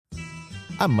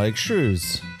I'm Mike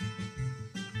Shrews.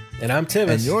 And I'm Tivis.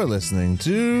 And you're listening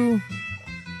to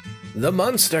the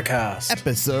Munster Cast.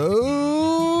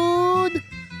 Episode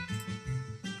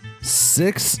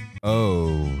 60,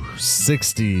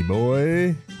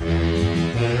 boy.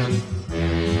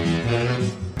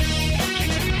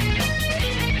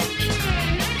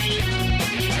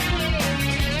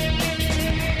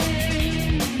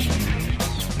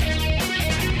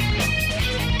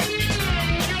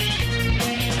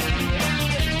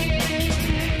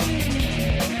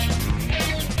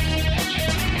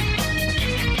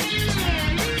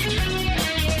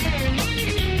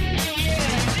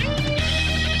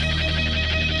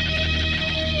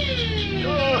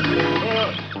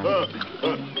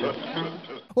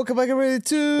 Welcome back, everybody,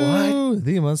 to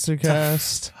the Munster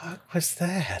Cast. What was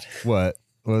that? What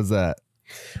was that?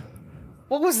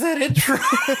 What was that intro?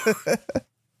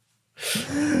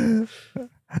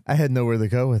 I had nowhere to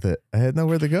go with it.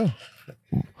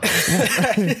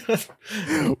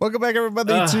 Welcome back,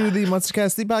 everybody, to the Munster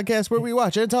Cast, the podcast where we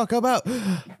watch and talk about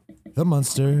the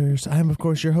Munsters. I'm, of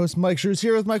course, your host, Mike Shrews,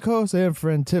 here with my co-host and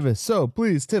friend, Tivis. So,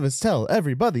 please, Tivis, tell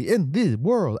everybody in the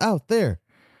world out there,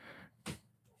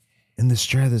 in the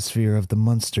stratosphere of the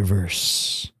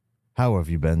Munsterverse, how have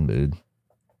you been, dude?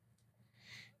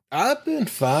 I've been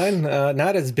fine.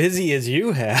 Not as busy as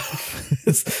you have.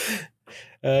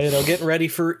 Getting ready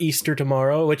for Easter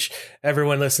tomorrow, which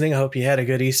everyone listening, I hope you had a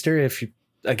good Easter. If you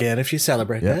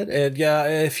celebrate that. And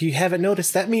if you haven't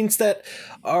noticed, that means that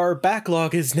our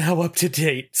backlog is now up to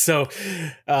date. So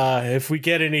if we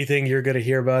get anything, you're going to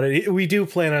hear about it. We do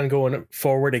plan on going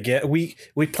forward again. We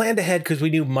planned ahead because we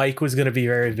knew Mike was going to be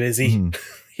very busy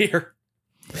here.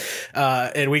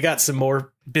 And we got some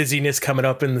more busyness coming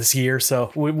up in this year.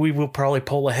 So we will probably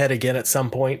pull ahead again at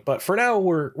some point. But for now,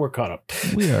 we're caught up.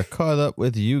 We are caught up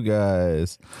with you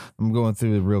guys. I'm going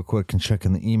through it real quick and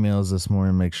checking the emails this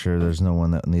morning. Make sure there's no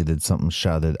one that needed something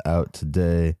shouted out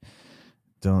today.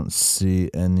 Don't see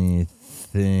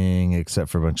anything except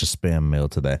for a bunch of spam mail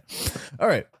today. All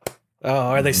right. Oh,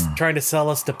 are they trying to sell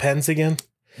us the pens again?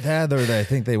 That, or I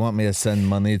think they want me to send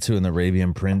money to an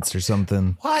Arabian prince or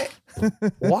something.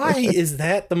 Why is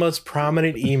that the most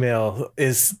prominent email,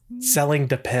 is selling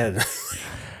the pen?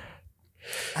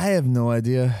 I have no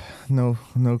idea. No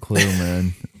clue,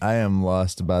 man. I am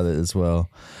lost about it as well.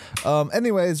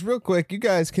 Anyways, real quick, you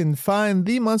guys can find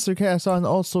the Munster Cast on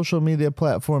all social media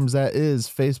platforms. That is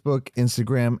Facebook,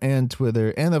 Instagram, and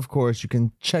Twitter. And of course, you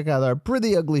can check out our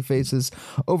pretty ugly faces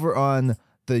over on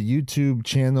the YouTube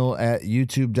channel at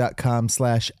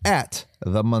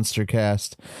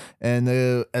youtube.com/@themunstercast.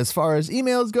 And as far as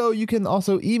emails go, you can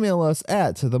also email us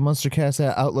at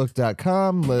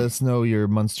themunstercast@outlook.com. Let us know your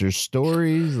Munster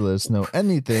stories. Let us know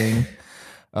anything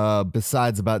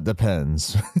besides about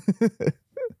Depends.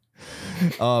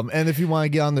 And if you want to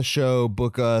get on the show,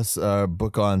 book us,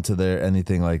 book on to there,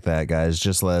 anything like that, guys,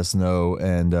 just let us know,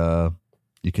 and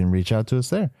you can reach out to us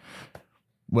there.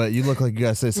 Well, you look like you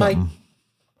gotta say something.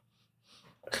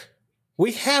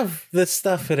 We have this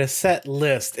stuff in a set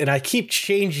list, and I keep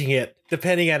changing it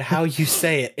depending on how you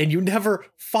say it, and you never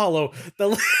follow the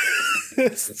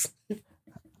list.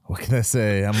 What can I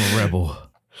say? I'm a rebel.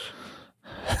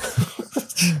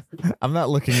 I'm not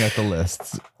looking at the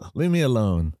lists. Leave me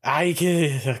alone.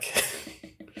 Okay.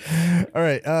 All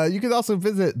right. You can also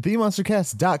visit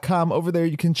themunstercast.com. Over there,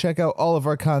 you can check out all of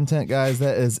our content, guys.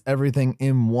 That is everything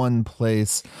in one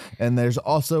place. And there's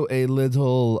also a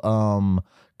little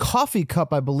coffee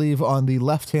cup, I believe, on the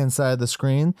left-hand side of the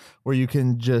screen, where you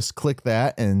can just click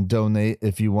that and donate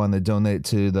if you want to donate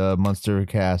to the Munster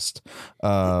Cast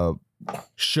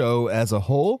show as a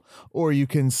whole, or you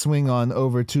can swing on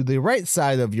over to the right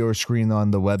side of your screen on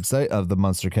the website of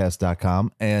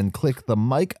themunstercast.com and click the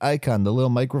mic icon, the little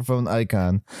microphone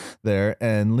icon there,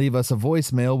 and leave us a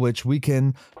voicemail, which we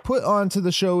can put onto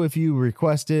the show if you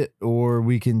request it, or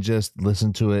we can just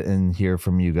listen to it and hear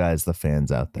from you guys, the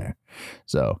fans out there.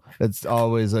 So it's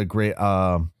always a great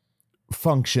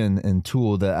function and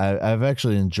tool that I've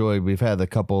actually enjoyed. We've had a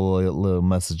couple of little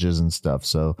messages and stuff,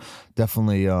 so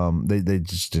definitely they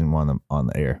just didn't want them on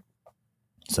the air.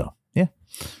 So yeah,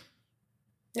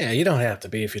 you don't have to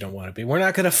be if you don't want to be. We're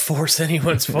not going to force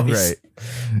anyone's voice. Right.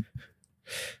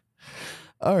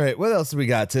 All right, what else do we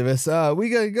got, Tivis? We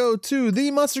got to go to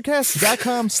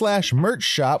themunstercast.com/merch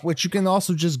shop, which you can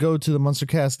also just go to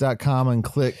themunstercast.com and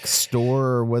click store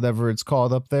or whatever it's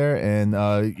called up there, and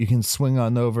you can swing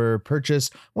on over, purchase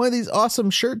one of these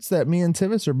awesome shirts that me and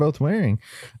Tivis are both wearing.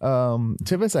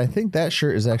 Tivis, I think that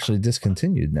shirt is actually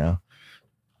discontinued now.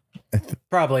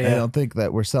 Probably, yeah. I don't think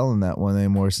that we're selling that one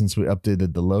anymore since we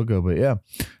updated the logo, but yeah.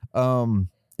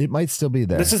 It might still be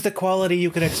there. This is the quality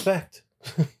you can expect.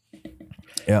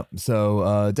 Yep.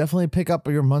 So definitely pick up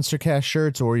your Munstercast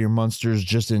shirts or your Munsters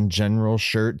just in general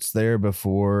shirts there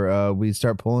before we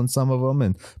start pulling some of them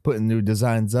and putting new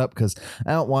designs up, because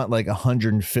I don't want like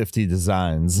 150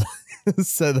 designs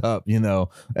set up,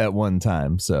 at one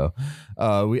time. So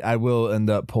I will end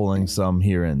up pulling some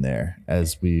here and there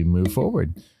as we move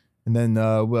forward. And then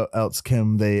what else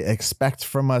can they expect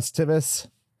from us, Tivis?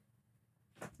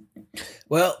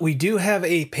 Well, we do have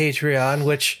a Patreon,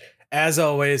 which, as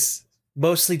always,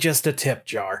 mostly just a tip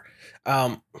jar.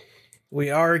 We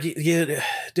are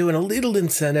doing a little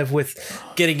incentive with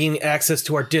getting access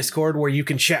to our Discord, where you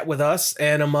can chat with us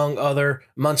and among other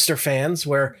Munster fans,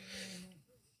 where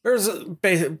there's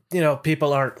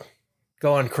people aren't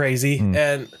going crazy.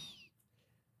 And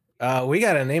we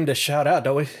got a name to shout out,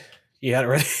 don't we? You got it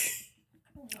ready?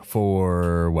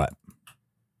 For what?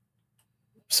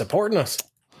 Supporting us.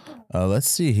 Let's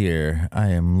see here.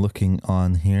 I am looking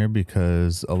on here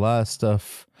because a lot of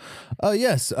stuff. Oh,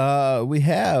 yes. We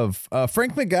have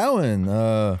Frank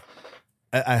McGowan.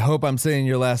 I hope I'm saying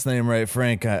your last name right,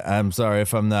 Frank. I'm sorry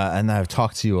if I'm not. And I've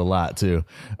talked to you a lot, too.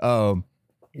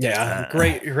 Yeah,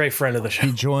 great friend of the show.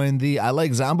 He joined the I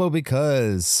Like Zombo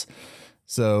Because.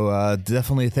 So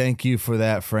definitely thank you for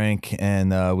that, Frank.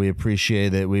 And we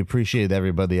appreciate it. We appreciate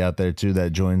everybody out there, too,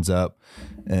 that joins up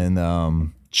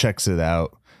and checks it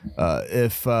out.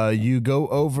 If you go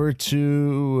over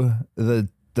to the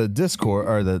Discord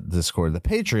or the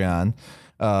Patreon,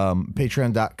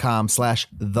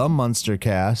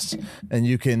 patreon.com/themunstercast, and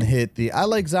you can hit the I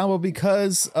Like Zombo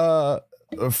Because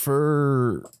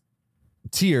for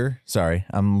tier. Sorry,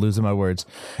 I'm losing my words.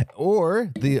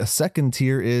 Or the second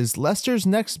tier is Lester's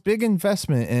next big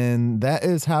investment, and that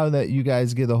is how that you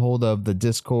guys get a hold of the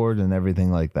Discord and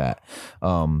everything like that.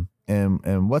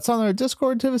 And what's on our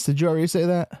Discord, Tivis? Did you already say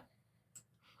that?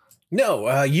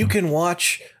 No, you can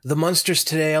watch the Munsters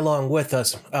Today along with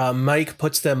us. Mike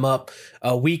puts them up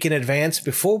a week in advance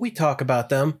before we talk about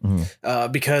them.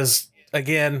 Because,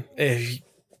 again, if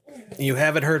you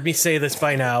haven't heard me say this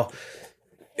by now,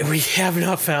 we have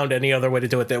not found any other way to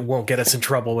do it that won't get us in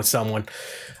trouble with someone.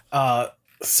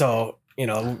 So,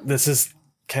 this is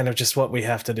kind of just what we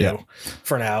have to do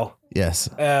for now. Yes.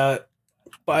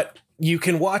 But you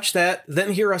can watch that,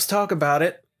 then hear us talk about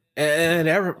it, and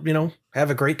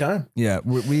have a great time. Yeah,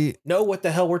 we know what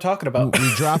the hell we're talking about.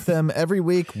 We drop them every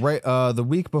week, right? The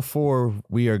week before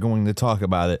we are going to talk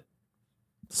about it.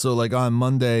 So like on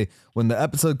Monday, when the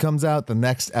episode comes out, the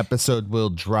next episode will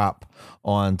drop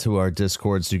onto our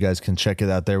Discord, so you guys can check it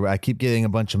out there. I keep getting a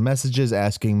bunch of messages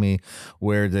asking me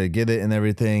where to get it and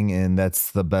everything, and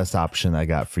that's the best option I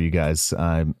got for you guys.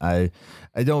 I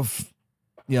don't,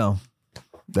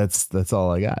 that's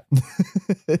all I got.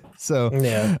 So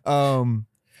yeah.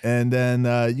 And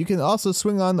then you can also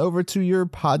swing on over to your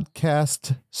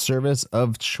podcast service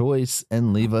of choice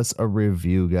and leave us a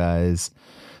review, guys.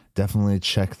 Definitely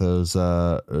check those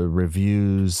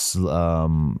reviews,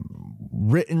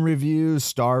 written reviews,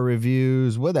 star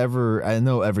reviews, whatever. I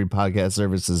know every podcast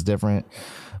service is different,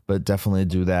 but definitely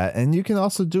do that. And you can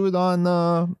also do it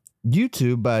on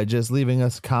YouTube by just leaving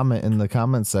us a comment in the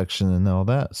comment section and all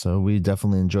that. So we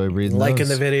definitely enjoy reading liking those.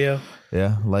 The video.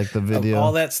 Yeah, like the video.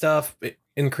 All that stuff. It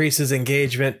increases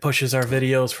engagement, pushes our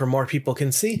videos for more people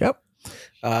can see. Yep.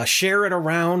 Share it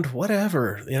around,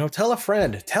 whatever. Tell a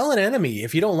friend, tell an enemy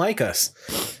if you don't like us.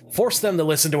 Force them to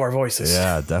listen to our voices.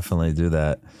 Yeah, definitely do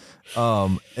that.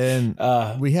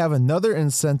 And we have another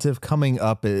incentive coming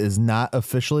up. It is not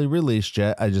officially released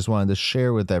yet. I just wanted to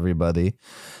share with everybody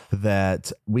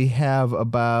that we have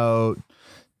about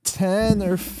 10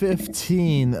 or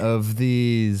 15 of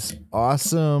these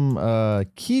awesome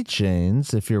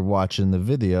keychains, if you're watching the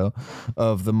video,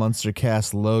 of the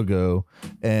Munstercast logo,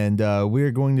 and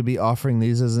we're going to be offering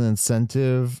these as an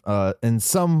incentive in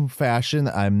some fashion.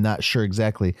 I'm not sure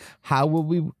exactly how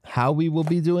we will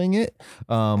be doing it,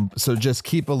 so just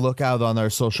keep a lookout on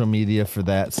our social media for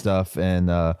that stuff, and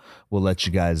we'll let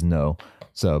you guys know.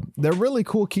 So they're really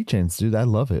cool keychains, dude. I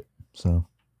love it. So,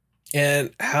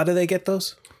 and how do they get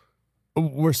those?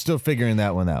 We're still figuring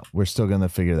that one out. We're still going to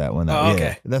figure that one out. Oh, okay.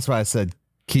 Yeah, that's why I said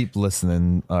keep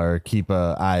listening or keep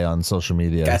an eye on social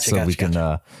media we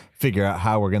can figure out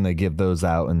how we're going to give those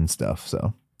out and stuff.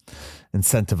 So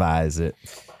incentivize it.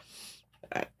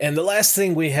 And the last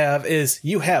thing we have is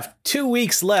you have 2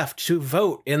 weeks left to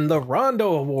vote in the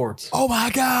Rondo Awards. Oh, my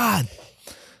God.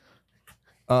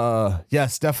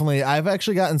 Yes, definitely. I've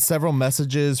actually gotten several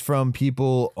messages from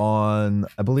people on,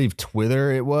 I believe,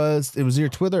 Twitter. It was either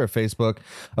Twitter or Facebook,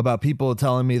 about people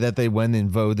telling me that they went and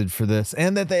voted for this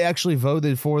and that they actually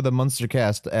voted for the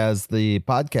Munstercast as the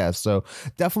podcast. So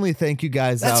definitely thank you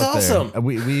guys That's out awesome. there.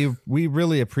 We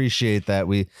really appreciate that.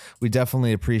 We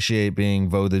definitely appreciate being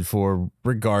voted for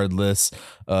regardless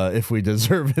if we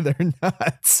deserve it or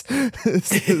not.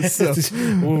 So,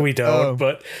 we don't,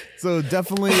 but so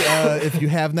definitely, if you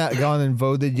have not gone and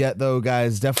voted yet, though,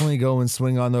 guys, definitely go and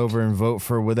swing on over and vote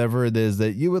for whatever it is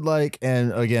that you would like.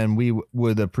 And again, we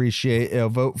would appreciate a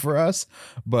vote for us.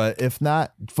 But if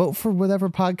not, vote for whatever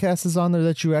podcast is on there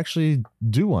that you actually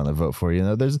do want to vote for. You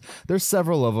know, there's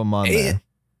several of them on there.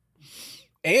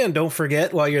 And don't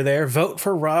forget, while you're there, vote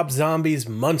for Rob Zombie's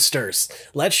Munsters.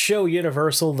 Let's show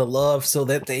Universal the love so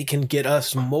that they can get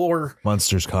us more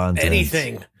Munsters content.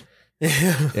 Anything.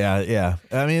 Yeah.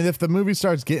 I mean, if the movie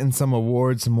starts getting some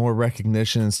awards, some more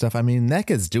recognition and stuff, I mean,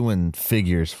 NECA's doing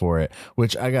figures for it,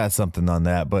 which I got something on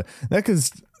that. But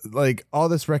NECA's like, all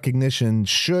this recognition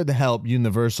should help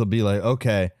Universal be like,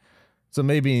 okay, so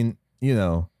maybe, you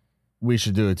know, we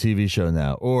should do a TV show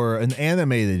now or an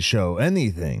animated show,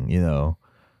 anything, you know.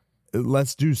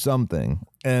 Let's do something.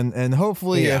 And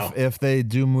hopefully if they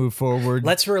do move forward,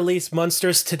 let's release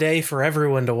Munsters Today for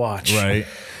everyone to watch. Right.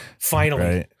 Finally.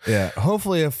 Right. Yeah.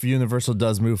 Hopefully if Universal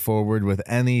does move forward with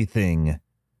anything,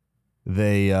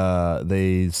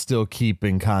 they still keep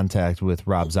in contact with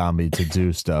Rob Zombie to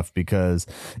do stuff, because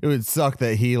it would suck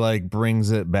that he like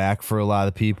brings it back for a lot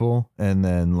of people and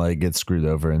then like gets screwed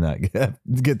over and not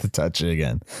get to touch it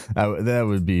again. I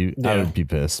would be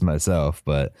pissed myself,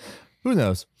 but who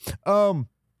knows?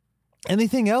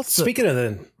 Anything else? Speaking of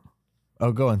the...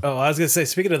 Oh, go on. Oh, I was going to say,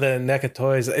 speaking of the NECA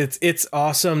toys, it's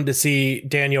awesome to see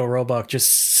Daniel Roebuck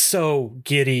just so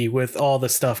giddy with all the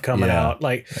stuff coming out.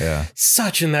 Like,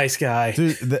 such a nice guy.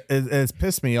 Dude, it's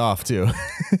pissed me off, too,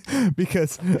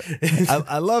 because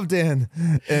I love Dan,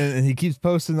 and he keeps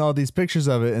posting all these pictures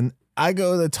of it, and I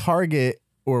go to Target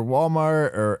or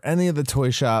Walmart or any of the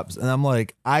toy shops, and I'm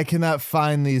like, I cannot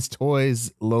find these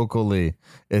toys locally.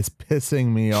 It's pissing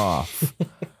me off.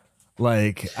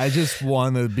 Like, I just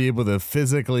want to be able to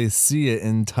physically see it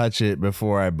and touch it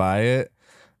before I buy it.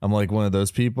 I'm like one of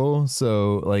those people.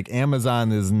 So, like,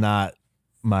 Amazon is not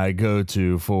my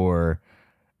go-to for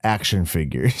action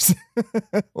figures.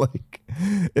 Like,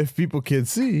 if people can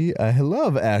see, I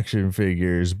love action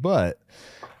figures, but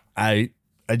I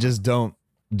just don't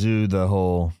do the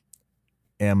whole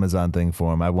Amazon thing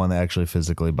for them. I want to actually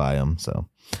physically buy them. So,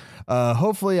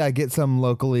 hopefully I get some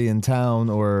locally in town,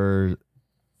 or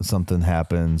something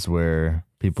happens where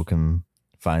people can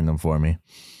find them for me.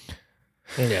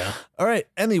 Yeah. All right.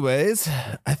 Anyways,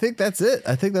 I think that's it.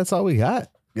 I think that's all we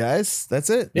got, guys. That's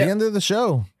it. Yep. The end of the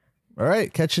show. All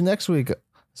right. Catch you next week.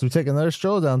 So we take another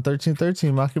stroll down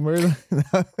 1313 Mockingbird.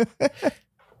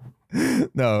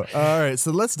 No. All right.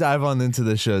 So let's dive on into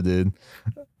the show, dude.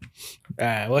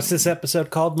 What's this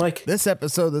episode called, Mike? This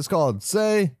episode is called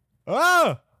Say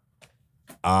Ah.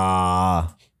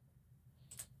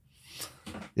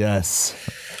 Yes.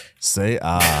 Say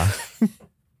ah.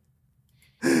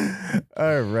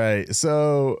 All right.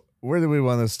 So where do we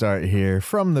want to start here?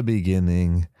 From the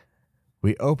beginning,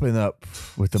 we open up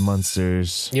with the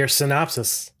Munsters. Your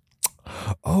synopsis.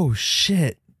 Oh,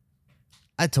 shit.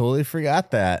 I totally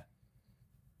forgot that.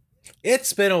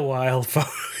 It's been a while,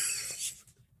 folks.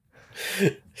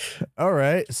 All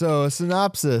right. So a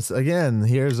synopsis. Again,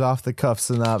 here's off the cuff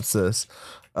synopsis.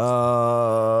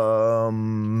 All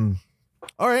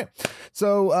right.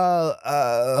 So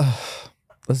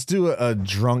let's do a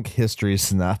drunk history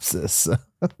synopsis.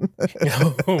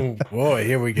 Oh boy,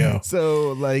 here we go.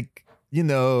 So, like, you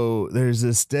know, there's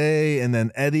this day, and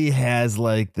then Eddie has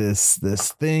like this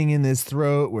thing in his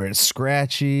throat where it's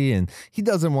scratchy, and he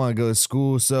doesn't want to go to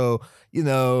school. So, you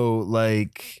know,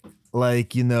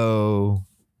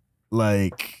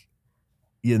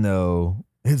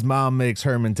 his mom makes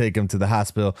Herman take him to the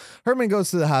hospital. Herman goes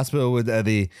to the hospital with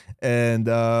Eddie, and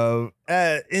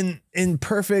in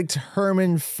perfect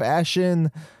Herman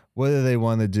fashion, what do they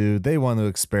want to do? They want to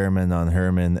experiment on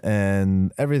Herman,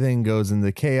 and everything goes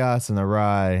into chaos and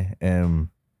awry. And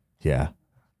yeah,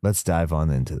 let's dive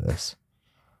on into this.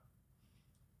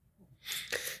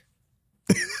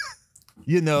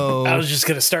 You know, I was just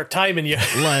gonna start timing you.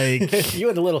 Like, you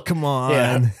had a little, come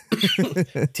on,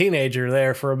 teenager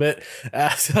there for a bit.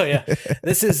 So yeah,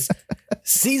 this is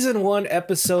season 1,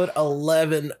 episode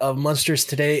 11 of Munsters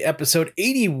Today, episode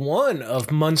 81 of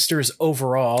Munsters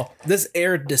overall. This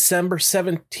aired December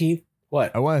 17th.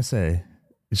 What? I want to say,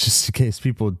 it's just in case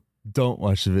people don't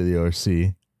watch the video or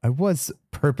see, I was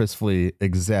purposefully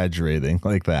exaggerating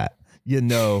like that.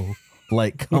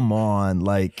 Like, come on,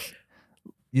 like,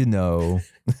 come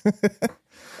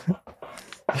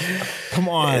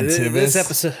on, Tivis. This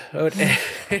episode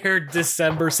aired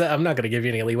December. I'm not going to give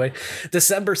you any leeway.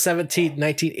 December 17th,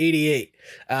 1988.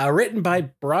 Written by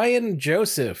Brian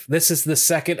Joseph. This is the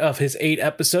second of his 8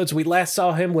 episodes. We last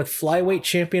saw him with Flyweight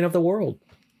Champion of the World.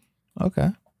 Okay.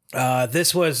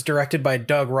 This was directed by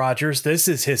Doug Rogers. This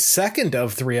is his second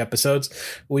of 3 episodes.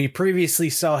 We previously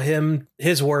saw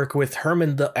his work with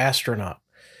Herman the Astronaut.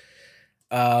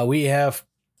 We have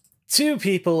 2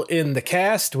 people in the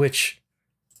cast, which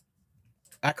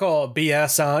I call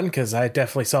BS on because I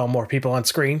definitely saw more people on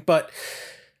screen. But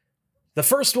the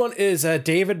first one is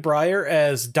David Breyer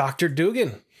as Dr.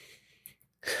 Dugan.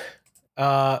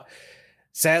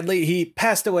 Sadly, he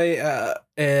passed away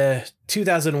in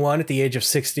 2001 at the age of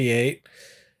 68.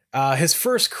 His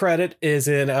first credit is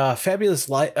in Fabulous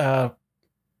Light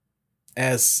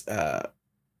as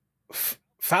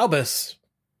Faubus.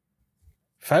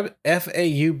 Faubus. How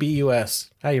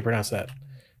do you pronounce that?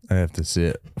 I have to see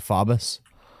it. Faubus.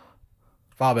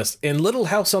 In Little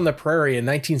House on the Prairie in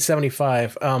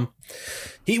 1975.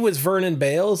 He was Vernon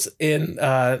Bales in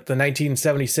the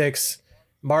 1976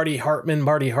 Marty Hartman.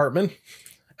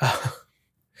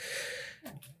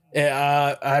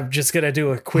 I'm just going to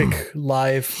do a quick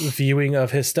live viewing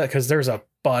of his stuff because there's a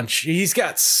bunch. He's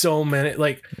got so many,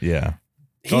 like, yeah,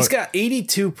 he's got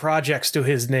 82 projects to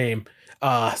his name.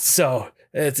 So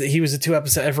he was a 2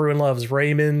 episode. Everyone Loves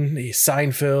Raymond. He's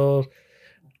Seinfeld.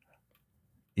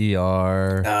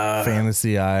 ER.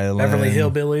 Fantasy Island. Beverly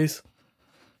Hillbillies.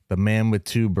 The Man with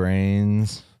 2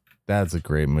 Brains. That's a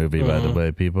great movie, by the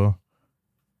way, people.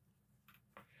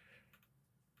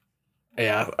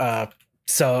 Yeah.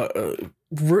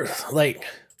 Like,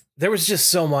 there was just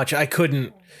so much I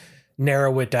couldn't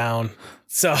narrow it down.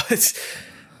 So it's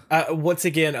once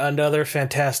again another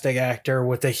fantastic actor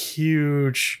with a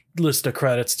huge list of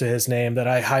credits to his name that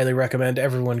I highly recommend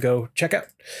everyone go check out.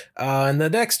 And the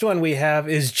next one we have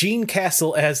is Gene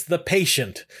Castle as the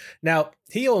patient. Now,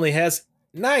 he only has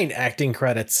 9 acting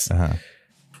credits.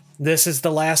 This is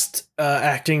the last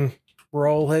acting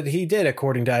role that he did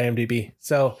according to IMDb.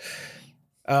 So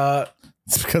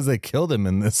it's because they killed him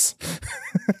in this.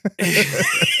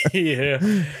 Yeah.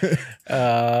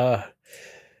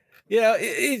 Yeah,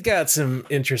 he's got some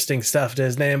interesting stuff to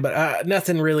his name, but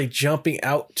nothing really jumping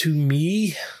out to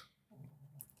me.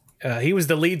 He was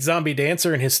the lead zombie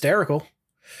dancer in Hysterical.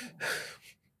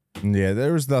 Yeah,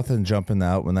 there was nothing jumping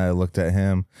out when I looked at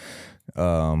him.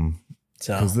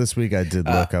 Because this week I did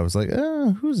look. I was like,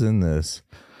 who's in this?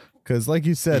 Because like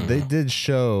you said, they did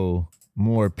show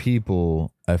more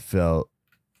people, I felt.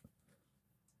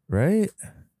 Right?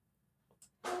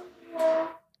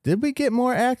 Did we get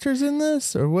more actors in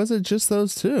this, or was it just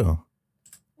those 2?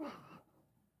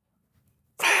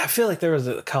 I feel like there was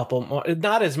a couple more,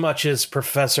 not as much as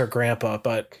Professor Grandpa,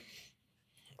 but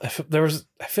I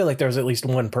feel like there was at least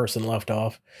one person left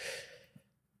off.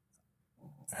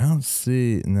 I don't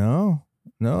see. No,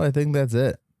 I think that's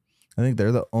it. I think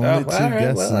they're the only 2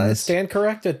 guests. Well, I stand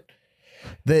corrected.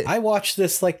 I watched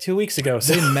this like 2 weeks ago.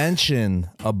 So. They mention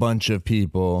a bunch of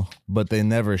people, but they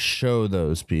never show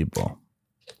those people.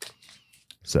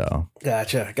 So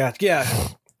gotcha. Yeah.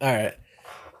 All right.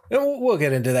 We'll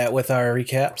get into that with our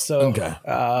recap. So,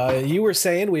 okay. You were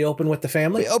saying we open with the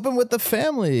family? We open with the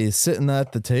family sitting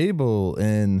at the table,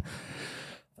 and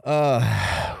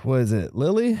what is it?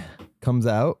 Lily comes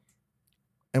out,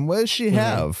 and what does she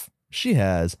have? She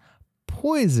has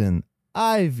poison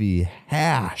ivy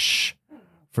hash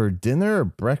for dinner or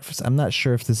breakfast. I'm not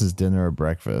sure if this is dinner or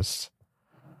breakfast.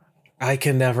 I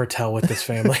can never tell with this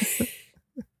family.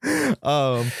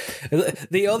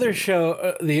 The other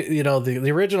show,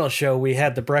 the original show, we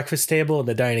had the breakfast table and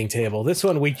the dining table. This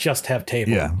one, we just have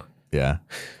table. Yeah.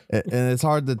 And it's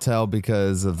hard to tell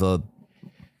because of the,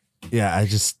 I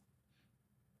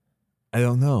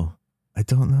don't know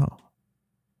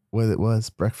what it was,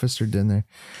 breakfast or dinner.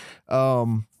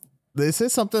 They say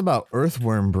something about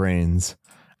earthworm brains.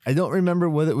 I don't remember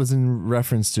what it was in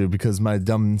reference to because my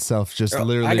dumb self just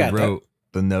literally wrote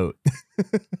the note.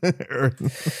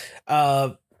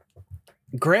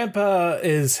 Grandpa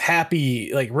is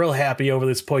happy, like real happy over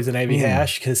this poison ivy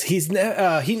hash because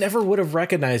he never would have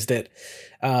recognized it.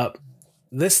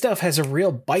 This stuff has a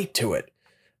real bite to it.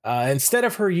 Instead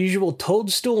of her usual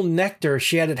toadstool nectar,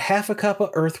 she added half a cup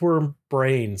of earthworm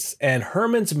brains, and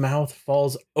Herman's mouth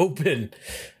falls open.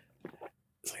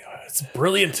 It's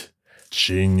brilliant.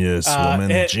 Genius,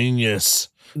 woman. Genius.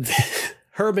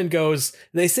 Herman goes,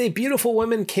 they say beautiful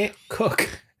women can't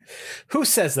cook. Who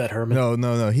says that, Herman?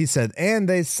 No. He said, and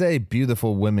they say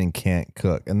beautiful women can't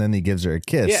cook. And then he gives her a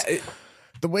kiss. Yeah.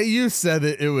 The way you said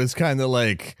it, it was kind of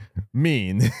like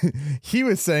mean. He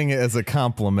was saying it as a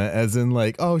compliment, as in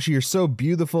like, oh, you're so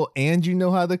beautiful and you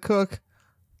know how to cook.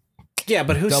 Yeah,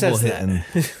 but who says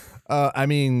that? I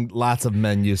mean, lots of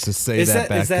men used to say that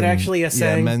back. Is that actually a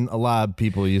saying? Yeah, a lot of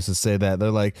people used to say that.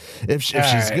 They're like, if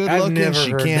she's good looking,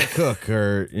 she can't cook,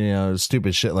 or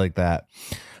stupid shit like that.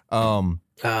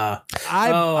 I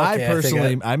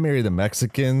personally, I married a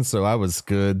Mexican, so I was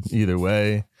good either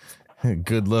way.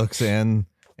 Good looks and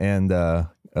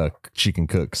she can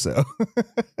cook. So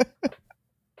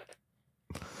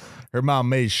her mom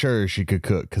made sure she could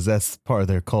cook because that's part of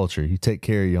their culture. You take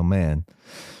care of your man.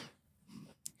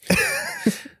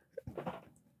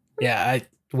 Yeah,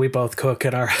 we both cook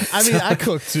at our house. I mean, I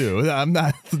cook too. I'm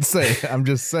not saying. I'm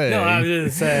just saying. No, I'm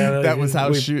just saying that was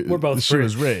how she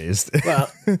was raised.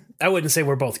 Well, I wouldn't say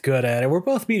we're both good at it. We're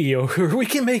both mediocre. We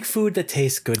can make food that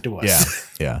tastes good to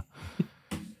us. Yeah.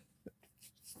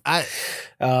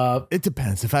 It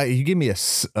depends. If you give me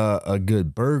a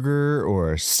good burger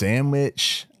or a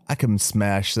sandwich, I can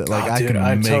smash that. Like,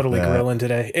 I'm totally grilling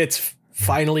today. It's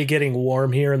finally getting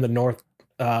warm here in the north.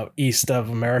 East of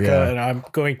America, and I'm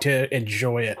going to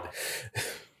enjoy it.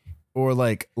 Or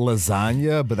like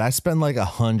lasagna, but I spend like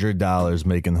 $100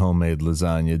 making homemade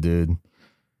lasagna, dude.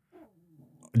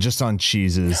 Just on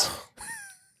cheeses.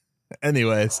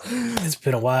 Anyways, it's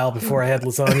been a while before I had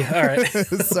lasagna. All right.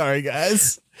 Sorry,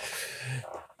 guys.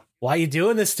 Why are you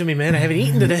doing this to me, man? I haven't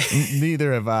eaten today.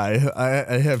 Neither have I.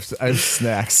 I have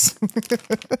snacks.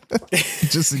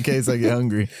 Just in case I get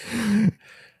hungry.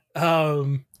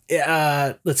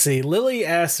 Let's see. Lily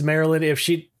asked Marilyn if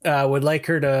she would like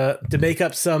her to make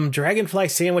up some dragonfly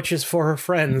sandwiches for her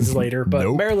friends later, but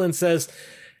nope. Marilyn says,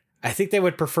 I think they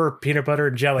would prefer peanut butter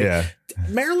and jelly. Yeah.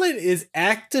 Marilyn is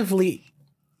actively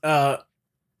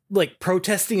like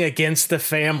protesting against the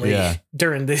family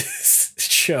during this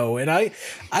show, and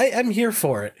I'm here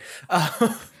for it.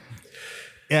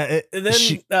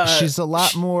 She's a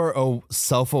lot more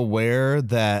self-aware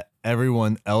that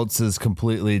everyone else is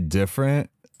completely different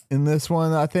in this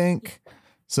one, I think.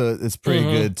 So it's pretty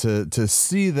good to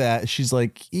see that. She's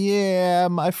like, yeah,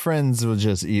 my friends will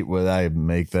just eat what I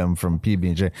make them from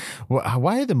PB&J.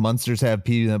 Why do the Munsters have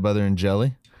peanut butter and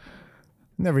jelly?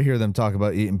 Never hear them talk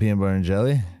about eating peanut butter and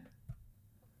jelly.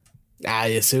 I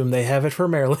assume they have it for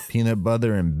Maryland. Peanut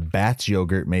butter and Batch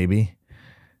yogurt, maybe.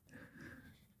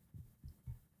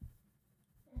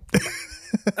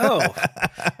 Oh,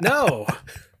 no.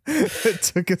 It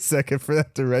took a second for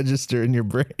that to register in your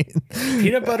brain.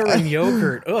 Peanut butter and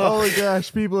yogurt. Ugh. Oh my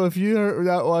gosh, people, if you're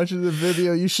not watching the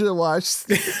video, you should have watched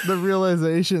the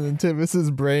realization in Timus's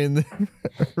brain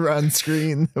on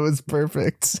screen. It was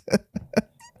perfect.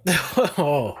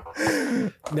 Oh,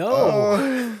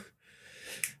 no.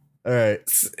 All right.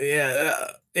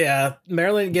 Yeah.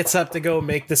 Marilyn gets up to go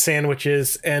make the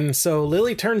sandwiches, and so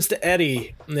Lily turns to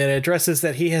Eddie and addresses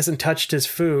that he hasn't touched his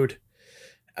food.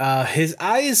 His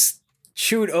eyes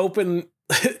shoot open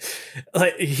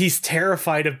like he's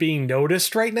terrified of being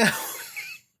noticed right now.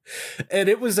 And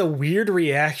it was a weird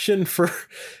reaction for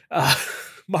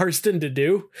Marston to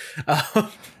do.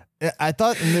 I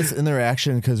thought in this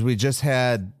interaction, because we just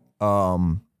had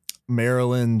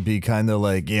Marilyn be kind of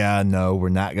like, yeah, no, we're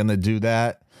not going to do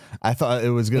that. I thought it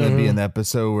was going to be an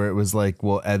episode where it was like,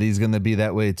 well, Eddie's going to be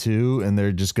that way too. And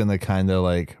they're just going to kind of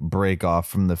like break off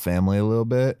from the family a little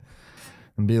bit.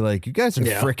 And be like, you guys are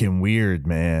freaking weird,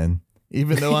 man.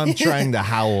 Even though I'm trying to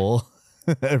howl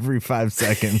every 5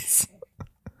 seconds.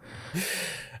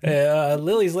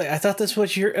 Lily's like, I thought this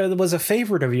was a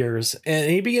favorite of yours.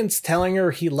 And he begins telling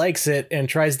her he likes it and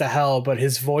tries to howl, but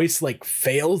his voice like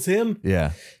fails him.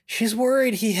 Yeah. She's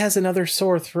worried he has another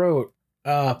sore throat.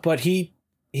 But he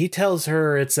tells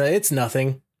her it's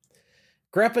nothing.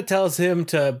 Grandpa tells him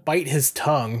to bite his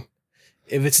tongue.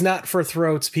 If it's not for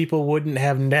throats, people wouldn't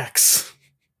have necks.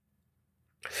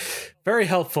 Very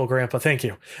helpful, Grandpa. Thank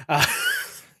you.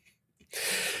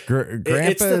 Grandpa's,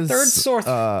 it's the third sore.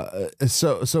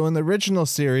 So in the original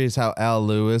series, how Al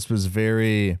Lewis was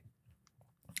very.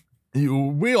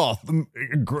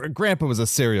 Grandpa was a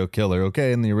serial killer.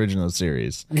 Okay, in the original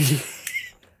series.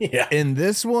 Yeah. In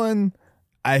this one,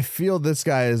 I feel this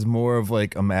guy is more of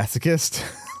like a masochist.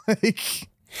 Like.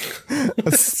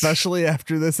 Especially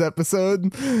after this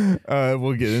episode,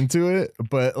 we'll get into it,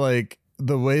 but like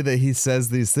the way that he says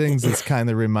these things, it's kind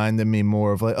of reminded me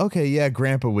more of like, okay, yeah,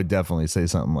 Grandpa would definitely say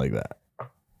something like that.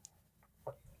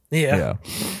 Yeah.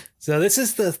 So this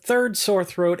is the third sore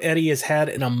throat Eddie has had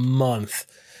in a month.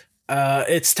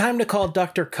 It's time to call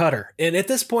Dr. Cutter. And at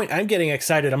this point, I'm getting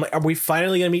excited. I'm like, are we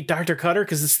finally going to meet Dr. Cutter?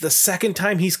 Because it's the second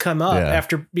time he's come up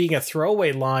after being a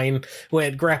throwaway line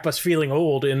when Grandpa's feeling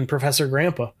old in Professor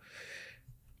Grandpa.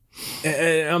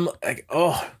 And I'm like,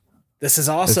 oh, this is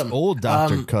awesome. It's old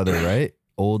Dr. Cutter, right?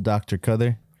 Old Dr.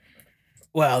 Cutter.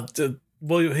 Well,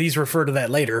 he's referred to that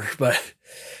later, but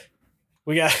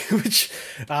we got, which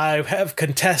I have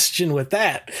contention with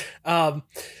that.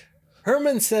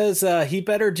 Herman says he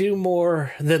better do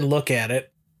more than look at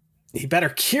it. He better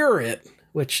cure it,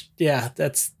 which, yeah,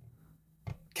 that's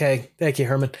okay. Thank you,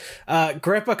 Herman.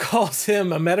 Grandpa calls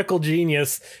him a medical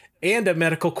genius and a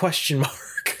medical question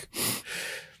mark.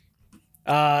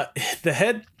 The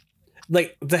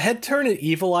head turn and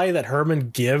evil eye that Herman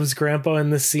gives Grandpa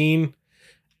in this scene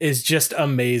is just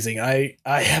amazing. I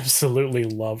absolutely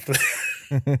love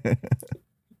that.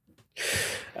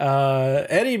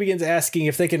 Eddie begins asking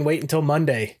if they can wait until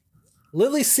Monday.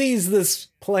 Lily sees this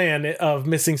plan of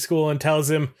missing school and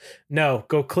tells him, no,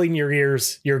 go clean your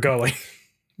ears. You're going.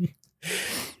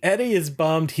 Eddie is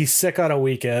bummed. He's sick on a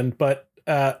weekend, but,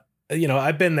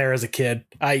 I've been there as a kid.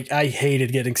 I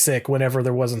hated getting sick whenever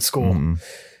there wasn't school.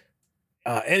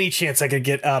 Any chance I could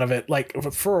get out of it. Like,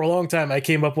 for a long time, I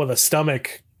came up with a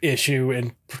stomach issue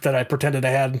and that I pretended I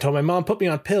had until my mom put me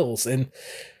on pills. And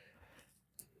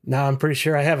now I'm pretty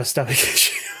sure I have a stomach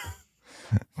issue.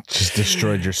 Just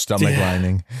destroyed your stomach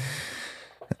lining.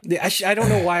 Yeah, I don't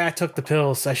know why I took the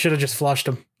pills. I should have just flushed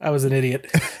them. I was an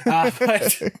idiot.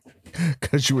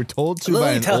 Because you were told to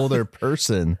by an older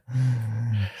person.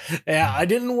 Yeah, I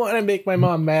didn't want to make my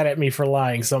mom mad at me for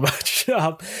lying so much.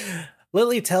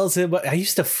 Lily tells him, I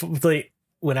used to,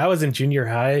 when I was in junior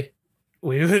high,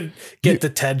 we would get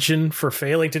detention for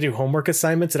failing to do homework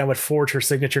assignments, and I would forge her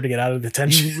signature to get out of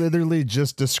detention. You literally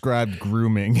just described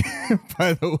grooming,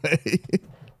 by the way.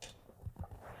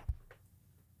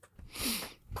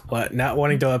 What, not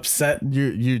wanting to upset?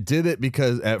 You did it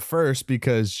because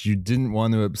you didn't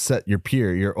want to upset your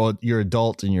peer, your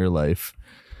adult in your life.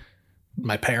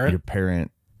 My parent? Your parent.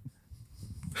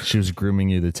 She was grooming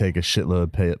you to take a shitload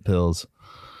of pills,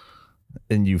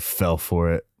 and you fell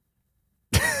for it.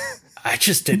 I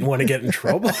just didn't want to get in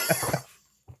trouble.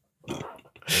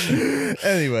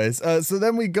 Anyways, so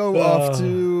then we go off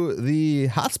to the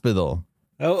hospital.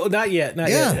 Oh, not yet. Not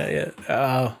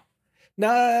yet.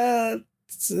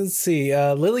 Let's see.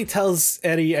 Lily tells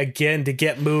Eddie again to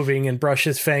get moving and brush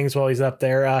his fangs while he's up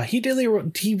there. He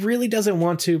really doesn't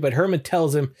want to, but Herman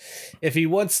tells him if he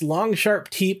wants long,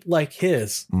 sharp teeth like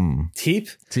his.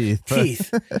 Teeth.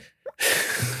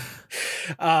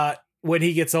 When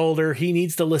he gets older, he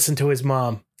needs to listen to his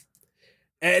mom.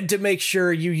 And to make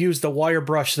sure you use the wire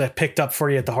brush that I picked up for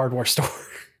you at the hardware store.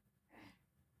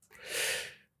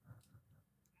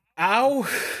 Ow.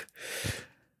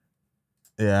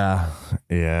 Yeah.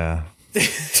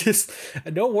 Just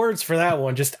no words for that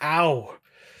one. Just ow.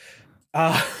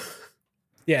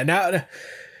 Yeah.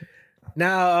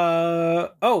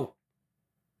 Now.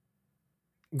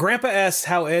 Grandpa asks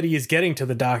how Eddie is getting to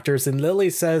the doctors, and Lily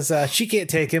says she can't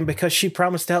take him because she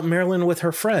promised to help Marilyn with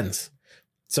her friends.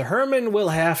 So Herman will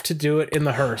have to do it in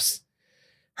the hearse.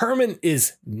 Herman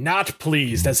is not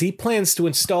pleased as he plans to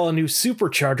install a new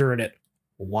supercharger in it.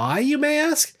 Why, you may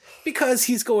ask? Because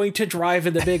he's going to drive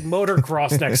in the big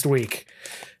motocross next week.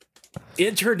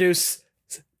 Introduce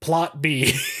plot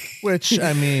B. Which,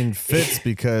 I mean, fits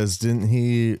because didn't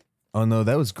he... Oh, no,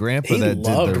 that was Grandpa that did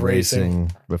the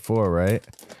racing before, right?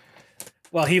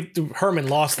 Well, Herman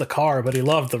lost the car, but he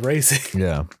loved the racing.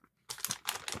 Yeah.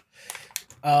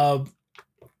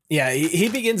 He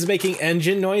begins making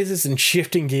engine noises and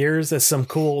shifting gears as some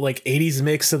cool 80s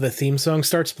mix of the theme song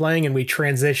starts playing, and we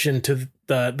transition to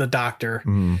the doctor,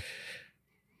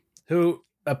 who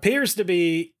appears to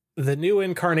be the new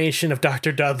incarnation of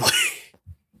Dr. Dudley.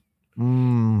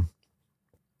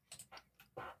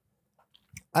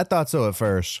 I thought so at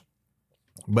first,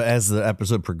 but as the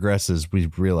episode progresses, we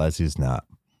realize he's not.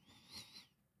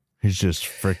 He's just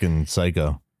freaking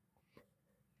psycho.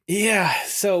 Yeah,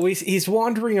 so he's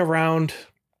wandering around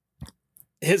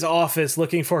his office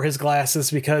looking for his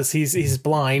glasses because he's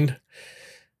blind.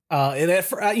 And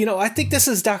I think this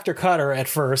is Dr. Cutter at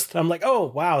first. I'm like, oh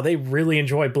wow, they really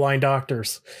enjoy blind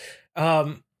doctors.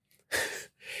 They're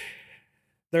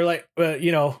like,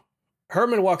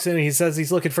 Herman walks in and he says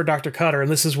he's looking for Dr. Cutter, and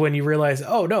this is when you realize,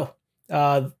 oh no,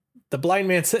 the blind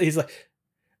man said, he's like,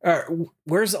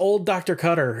 where's old Dr.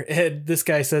 Cutter? And this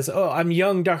guy says, oh, I'm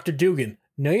young Dr. Dugan.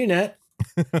 No, you're not.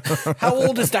 How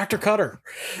old is Dr. Cutter?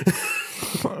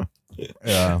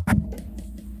 Yeah.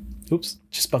 Oops,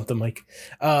 just bumped the mic.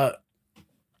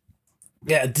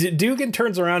 Dugan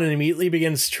turns around and immediately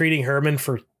begins treating Herman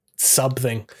for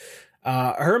something.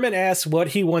 Herman asks what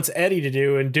he wants Eddie to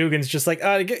do, and Dugan's just like,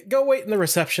 go wait in the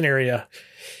reception area.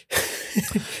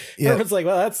 Herman's like,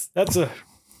 well, that's a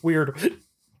weird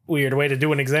way to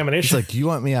do an examination. It's like, you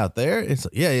want me out there? It's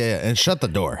like, yeah, and shut the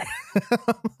door.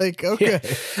 I'm like, okay.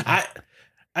 Yeah.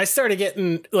 I started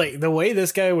getting, like, the way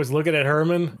this guy was looking at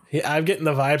Herman, I'm getting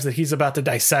the vibes that he's about to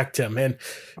dissect him, and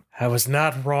I was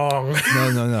not wrong.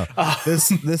 No.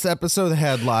 This episode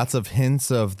had lots of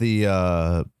hints of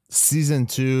the season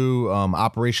 2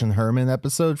 Operation Herman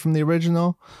episode from the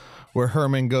original, where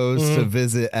Herman goes to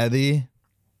visit Eddie,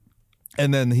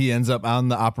 and then he ends up on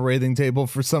the operating table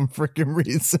for some freaking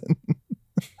reason.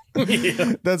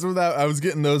 Yeah. That's what I was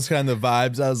getting, those kind of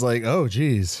vibes. I was like, oh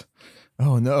geez,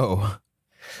 oh no.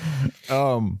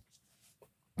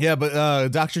 Yeah,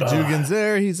 but Dr. Dugan's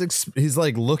there. He's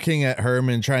like looking at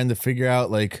Herman, trying to figure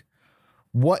out like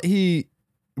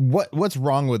what's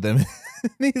wrong with him.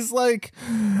 And he's like,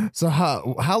 so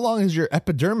how long has your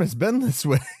epidermis been this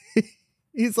way?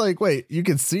 He's like, wait, you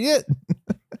can see it?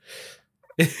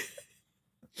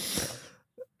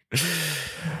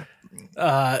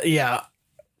 Yeah.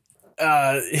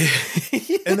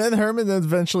 And then Herman then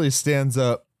eventually stands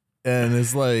up and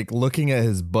is like looking at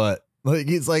his butt. Like,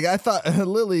 he's like, I thought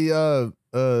Lily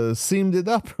seamed it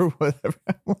up or whatever.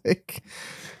 I'm like,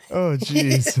 oh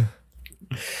geez.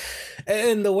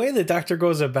 And the way the doctor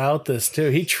goes about this too,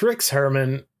 he tricks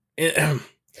Herman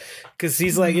because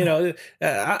he's like,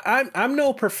 I'm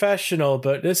no professional,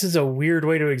 but this is a weird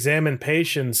way to examine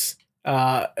patients.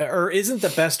 Or isn't the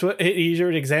best way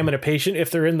easier to examine a patient if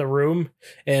they're in the room?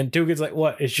 And Dugan's like,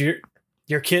 what, is your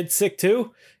kid sick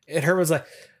too? And Herman's like,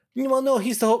 well, no,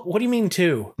 he's the whole, what do you mean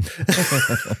too?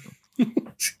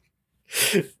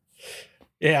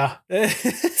 Yeah.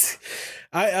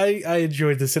 I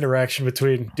enjoyed this interaction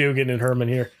between Dugan and Herman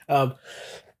here. And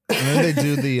then they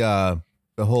do the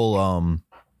whole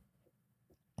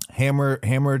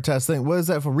hammer test thing. What is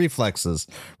that for? Reflex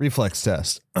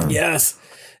test. Yes.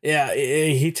 Yeah,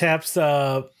 he taps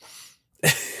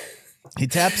he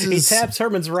taps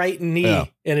Herman's right knee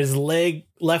and his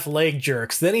left leg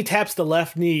jerks. Then he taps the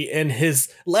left knee and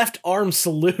his left arm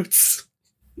salutes.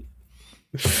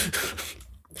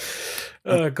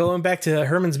 Going back to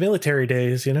Herman's military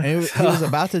days, you know. And he was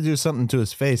about to do something to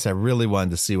his face. I really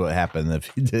wanted to see what happened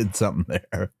if he did something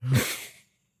there.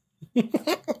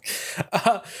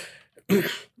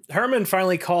 Herman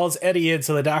finally calls Eddie in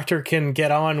so the doctor can get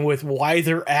on with why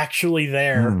they're actually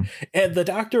there. And the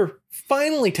doctor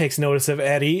finally takes notice of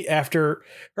Eddie after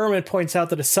Herman points out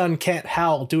that his son can't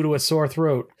howl due to a sore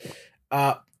throat.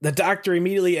 The doctor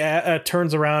immediately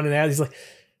turns around and he's like,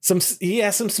 he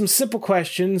asks him some simple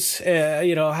questions,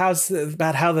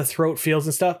 about how the throat feels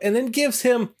and stuff, and then gives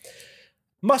him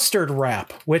mustard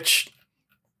wrap, which...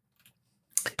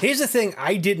 Here's the thing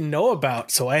I didn't know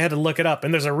about, so I had to look it up,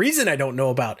 and there's a reason I don't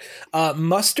know about.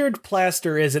 Mustard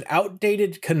plaster is an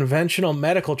outdated conventional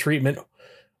medical treatment.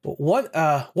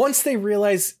 Once they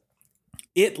realize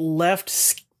if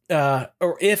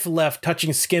left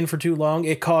touching skin for too long,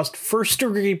 it caused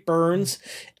first-degree burns,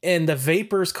 and the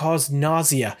vapors caused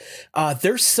nausea.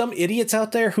 There's some idiots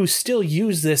out there who still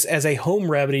use this as a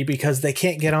home remedy because they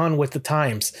can't get on with the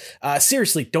times.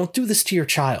 Seriously, don't do this to your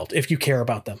child if you care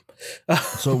about them.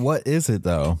 So what is it,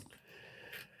 though?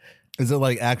 Is it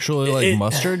like actually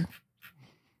mustard?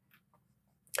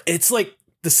 It's like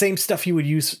the same stuff you would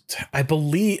use. I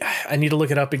believe I need to look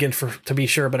it up again to be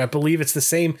sure, but I believe it's the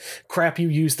same crap you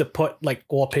use to put like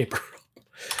wallpaper.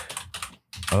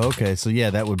 Okay, so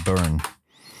yeah, that would burn.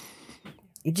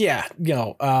 Yeah,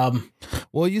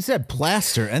 well, you said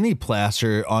plaster. Any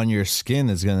plaster on your skin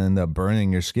is going to end up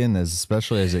burning your skin,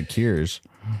 especially as it cures.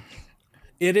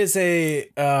 It is a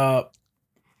oh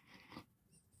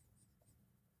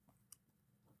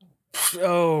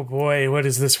boy, what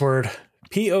is this word?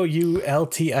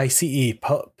 Poultice.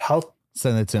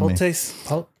 Send it to me.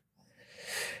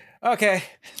 Okay.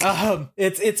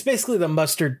 It's basically the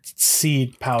mustard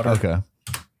seed powder. Okay.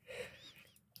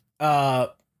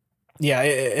 Yeah,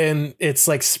 and it's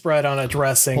like spread on a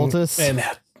dressing. Poultice? And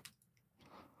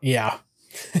yeah.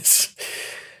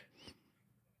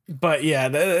 But yeah,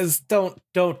 don't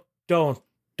do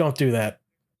that.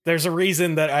 There's a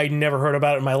reason that I never heard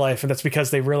about it in my life, and that's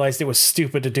because they realized it was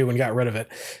stupid to do and got rid of it.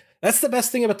 That's the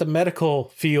best thing about the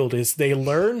medical field is they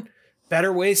learn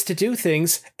better ways to do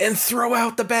things and throw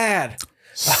out the bad.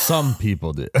 Some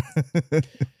people do.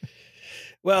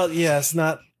 Well, yes,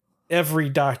 not every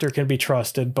doctor can be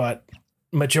trusted, but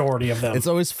majority of them. It's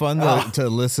always fun to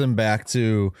listen back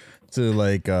to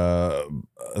like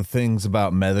things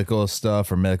about medical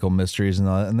stuff or medical mysteries and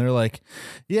all that. And they're like,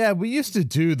 yeah, we used to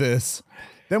do this.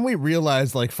 Then we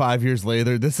realized like 5 years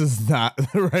later, this is not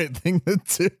the right thing to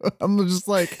do. I'm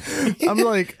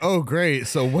like, oh, great.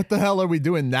 So what the hell are we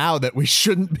doing now that we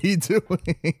shouldn't be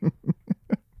doing?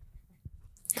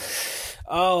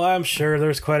 Oh, I'm sure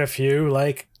there's quite a few,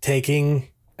 like taking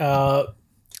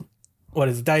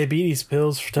diabetes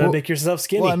pills to make yourself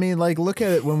skinny. Well, I mean, like, look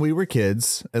at it when we were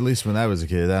kids, at least when I was a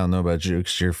kid. I don't know about you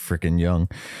because you're freaking young.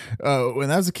 When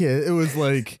I was a kid, it was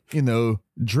like,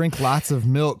 drink lots of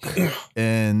milk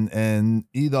and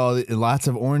eat lots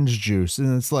of orange juice.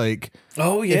 And it's like,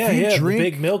 oh, yeah, the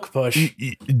big milk push.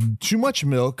 Too much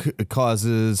milk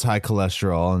causes high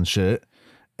cholesterol and shit.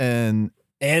 And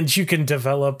you can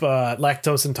develop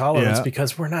lactose intolerance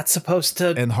because we're not supposed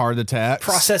to and heart attacks,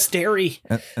 process dairy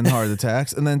and heart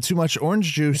attacks. And then too much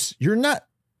orange juice. You're not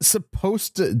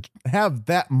supposed to have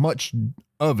that much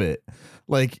of it.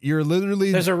 Like you're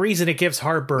literally. There's a reason it gives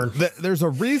heartburn. There's a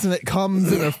reason it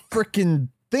comes in a freaking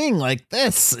thing like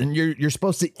this, and you're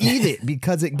supposed to eat it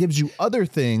because it gives you other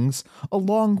things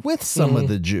along with some of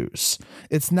the juice.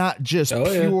 It's not just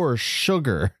pure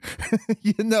sugar,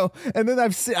 And then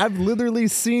I've literally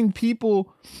seen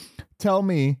people tell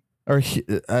me, or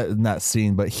not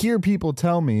seen, but hear people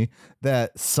tell me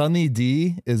that Sunny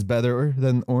D is better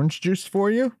than orange juice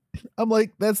for you. I'm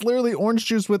like, that's literally orange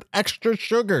juice with extra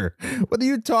sugar. What are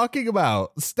you talking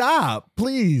about? Stop,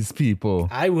 please, people.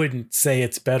 I wouldn't say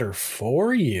it's better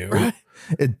for you. Right?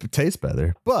 It tastes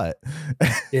better, but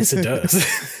yes, it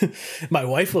does. My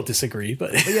wife will disagree,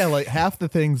 but yeah, like half the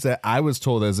things that I was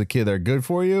told as a kid are good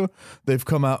for you, they've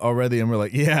come out already, and we're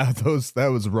like, yeah, that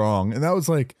was wrong, and I was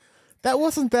like, that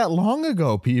wasn't that long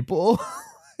ago, people.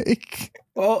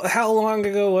 Well, how long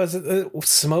ago was it?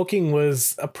 Smoking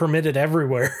was permitted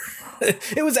everywhere.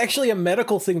 It was actually a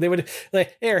medical thing. They would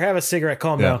like, here, have a cigarette,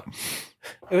 calm down.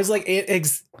 It was like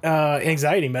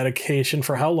anxiety medication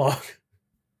for how long?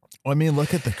 Well, I mean,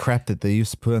 look at the crap that they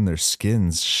used to put on their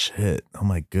skins. Shit. Oh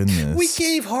my goodness. We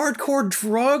gave hardcore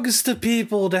drugs to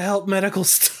people to help medical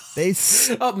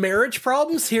stuff. Marriage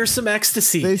problems. Here's some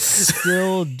ecstasy. They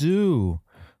still do.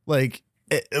 Like,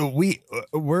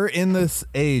 we're in this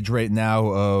age right now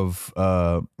of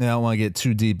I don't want to get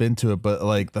too deep into it, but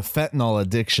like the fentanyl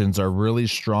addictions are really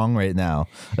strong right now,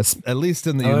 at least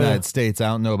in the United States. I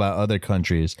don't know about other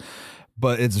countries,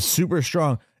 but it's super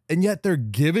strong, and yet they're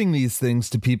giving these things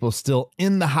to people still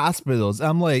in the hospitals.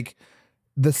 I'm like,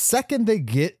 the second they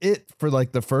get it for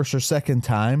like the first or second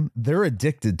time, they're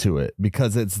addicted to it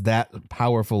because it's that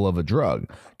powerful of a drug.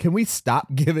 Can we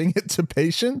stop giving it to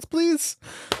patients, please?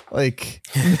 Like,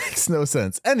 it makes no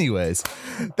sense. Anyways,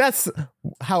 that's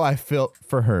how I felt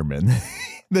for Herman.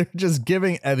 They're just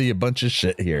giving Eddie a bunch of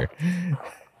shit here.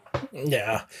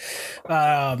 Yeah.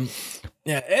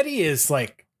 Eddie is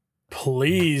like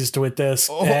pleased with this.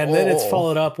 And then it's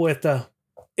followed up with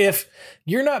if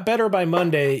you're not better by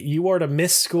Monday, you are to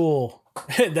miss school.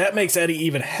 That makes Eddie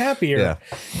even happier. Yeah.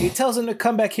 He tells him to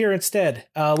come back here instead.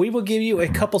 We will give you a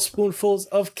couple spoonfuls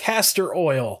of castor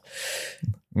oil.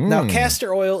 Now,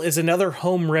 castor oil is another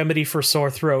home remedy for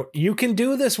sore throat. You can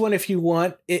do this one if you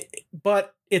want,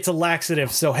 but it's a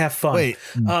laxative, so have fun. Wait,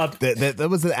 that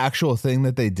was an actual thing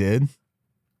that they did?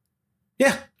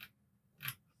 Yeah.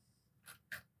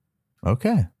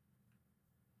 Okay.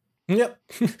 Yep.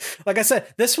 Like I said,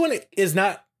 this one is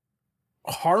not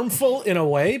harmful in a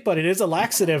way, but it is a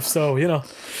laxative. So,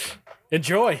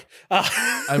 enjoy.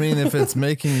 I mean, if it's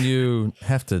making you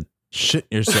have to shit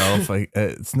yourself, like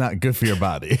it's not good for your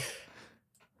body.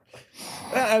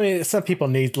 I mean, some people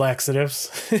need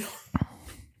laxatives.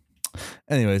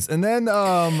 Anyways, and then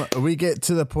we get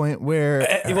to the point where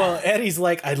Eddie's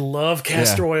like, I love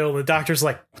castor oil. The doctor's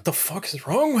like, what the fuck is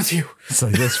wrong with you? It's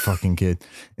like, this fucking kid.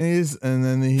 And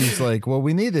then he's like, well,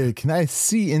 can I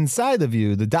see inside of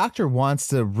you? The doctor wants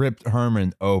to rip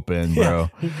Herman open, bro.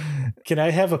 Yeah. Can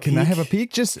I have a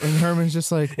peek? And Herman's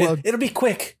just like, well, it'll be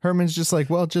quick. Herman's just like,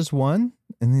 well, just one.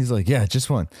 And he's like, yeah, just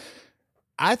one.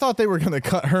 I thought they were going to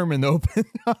cut Herman open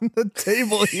on the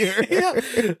table here.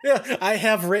 Yeah. I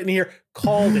have written here,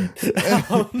 called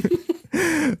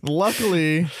it.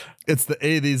 Luckily, it's the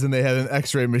 80s and they had an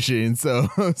x-ray machine. So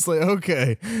it's like,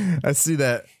 okay, I see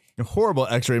that horrible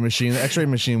x-ray machine. The x-ray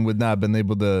machine would not have been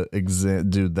able to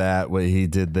do that what he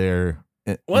did there.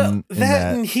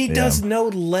 And he does no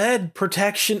lead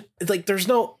protection. Like, there's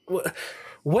no...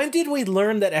 When did we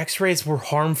learn that x-rays were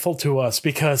harmful to us?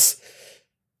 Because...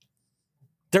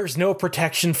 there's no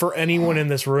protection for anyone in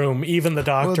this room, even the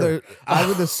doctor. Well, I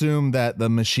would assume that the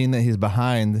machine that he's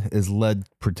behind is lead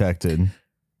protected.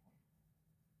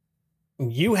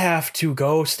 You have to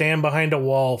go stand behind a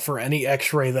wall for any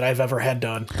x-ray that I've ever had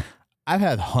done. I've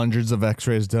had hundreds of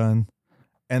x-rays done,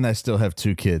 and I still have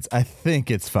 2 kids. I think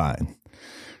it's fine.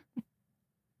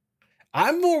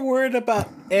 I'm more worried about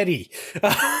Eddie.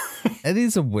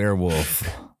 Eddie's a werewolf.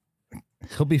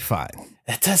 He'll be fine.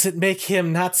 That doesn't make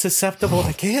him not susceptible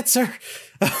to cancer.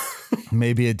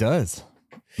 Maybe it does.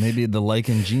 Maybe the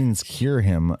lichen genes cure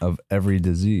him of every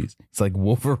disease. It's like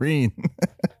Wolverine.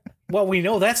 Well, we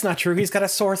know that's not true. He's got a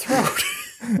sore throat.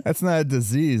 That's not a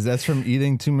disease. That's from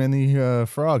eating too many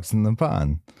frogs in the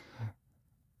pond.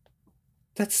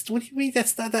 What do you mean?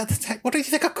 That's not what do you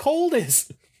think a cold is?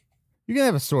 You can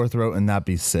have a sore throat and not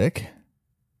be sick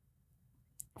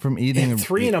from eating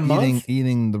 3 in a month.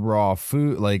 Eating the raw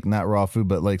food, like not raw food,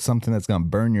 but like something that's gonna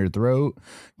burn your throat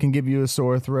can give you a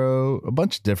sore throat. A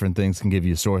bunch of different things can give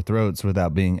you sore throats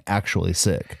without being actually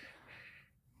sick.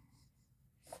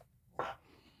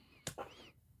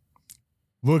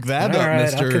 Look that up,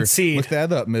 Mr. Look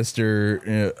that up, Mr.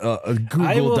 Google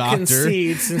I will doctor.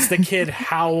 concede since the kid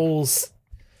howls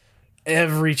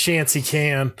every chance he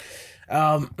can.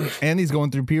 And he's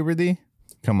going through puberty.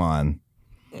 Come on.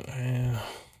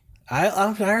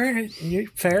 I heard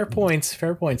fair points.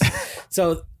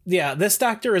 So yeah, this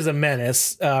doctor is a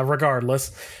menace.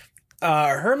 Regardless,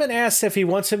 Herman asks if he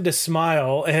wants him to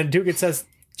smile, and Dugan says,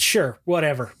 "Sure,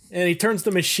 whatever." And he turns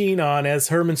the machine on as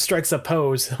Herman strikes a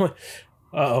pose.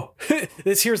 Uh-oh.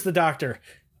 Here's the doctor.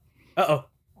 Uh-oh.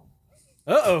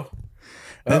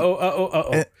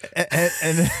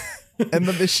 And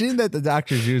the machine that the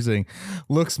doctor's using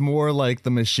looks more like the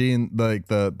machine, like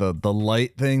the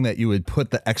light thing that you would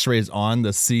put the x-rays on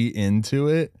to see into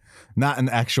it, not an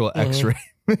actual x-ray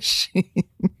machine.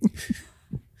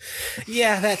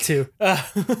 Yeah, that too.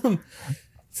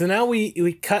 So now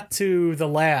we cut to the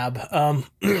lab.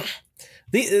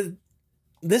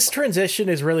 This transition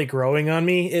is really growing on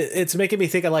me. It's making me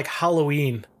think of like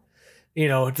Halloween, you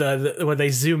know, when they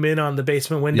zoom in on the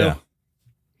basement window.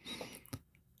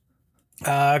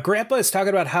 Yeah. Grandpa is talking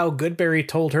about how Goodberry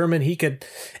told Herman he could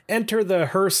enter the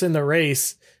hearse in the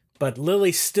race, but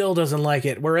Lily still doesn't like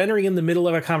it. We're entering in the middle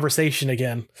of a conversation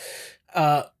again.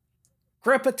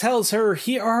 Grandpa tells her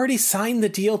he already signed the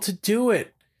deal to do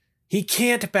it. He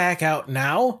can't back out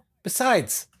now.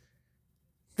 Besides,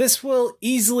 this will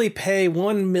easily pay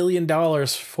 $1 million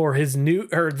for his new,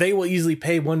 or they will easily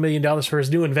pay $1 million for his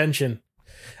new invention.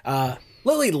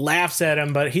 Lily laughs at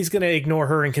him, but he's going to ignore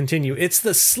her and continue. It's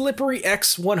the Slippery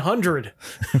X100.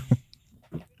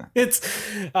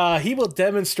 He will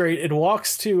demonstrate and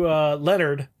walks to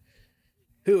Leonard,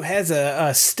 who has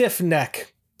a stiff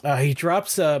neck. He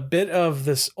drops a bit of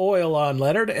this oil on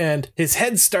Leonard, and his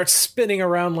head starts spinning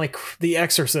around like The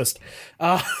Exorcist.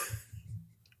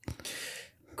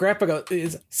 Grandpa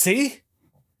goes, see?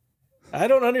 I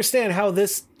don't understand how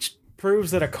this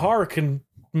proves that a car can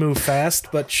move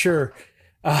fast, but sure.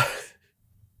 I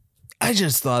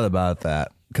just thought about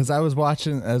that because as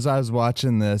I was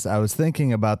watching this, I was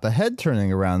thinking about the head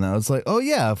turning around. And I was like, oh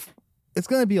yeah, it's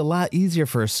going to be a lot easier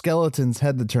for a skeleton's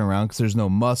head to turn around because there's no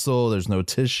muscle, there's no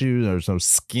tissue, there's no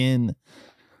skin.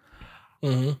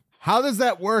 Mm-hmm. How does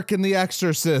that work in The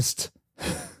Exorcist?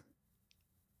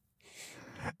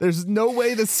 There's no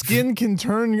way the skin can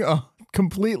turn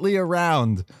completely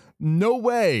around. No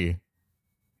way.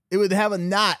 It would have a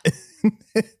knot.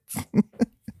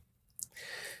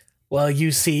 Well,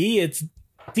 you see, it's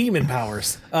demon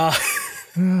powers. That's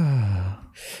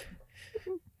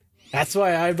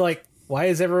why I'm like, why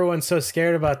is everyone so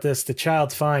scared about this? The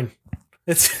child's fine.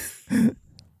 It's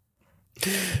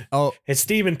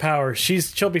demon powers.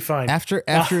 She'll be fine. After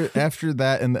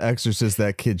that in The Exorcist,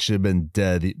 that kid should have been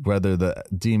dead, whether the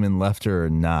demon left her or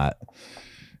not.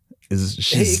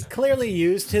 He clearly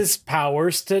used his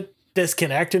powers to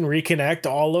disconnect and reconnect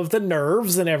all of the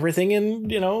nerves and everything, and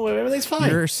everything's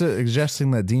fine. You're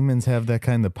suggesting that demons have that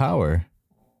kind of power.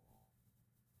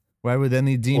 Why would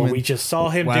any demon? Well, we just saw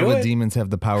him do it. Why would demons have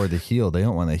the power to heal? They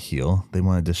don't want to heal. They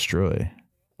want to destroy.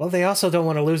 Well, they also don't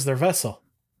want to lose their vessel.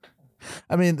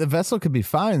 I mean, the vessel could be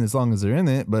fine as long as they're in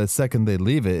it, but the second they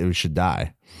leave it, it should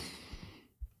die.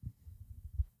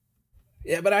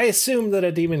 Yeah, but I assume that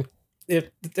a demon...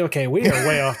 Okay, we are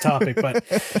way off topic, but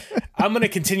I'm going to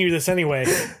continue this anyway.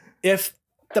 If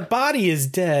the body is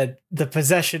dead, the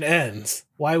possession ends.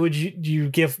 Why would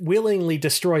you willingly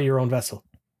destroy your own vessel?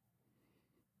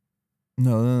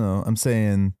 No. I'm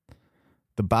saying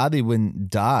the body wouldn't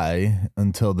die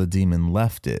until the demon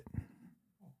left it.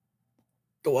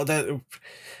 Well,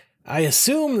 I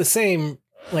assume the same.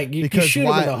 Like you shoot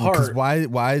him in the heart. Because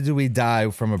why do we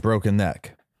die from a broken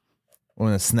neck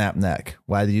or a snapped neck?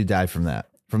 Why do you die from that?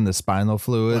 From the spinal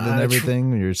fluid and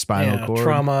everything, your spinal cord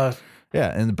trauma.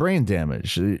 Yeah, and the brain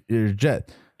damage. Your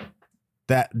jet.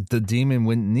 That the demon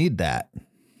wouldn't need that.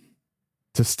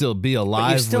 to still be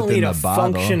alive. But you still within need a the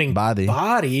functioning body.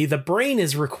 The brain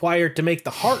is required to make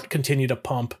the heart continue to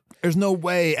pump. There's no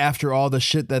way after all the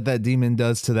shit that demon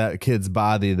does to that kid's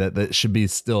body that should be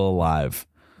still alive.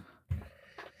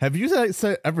 Have you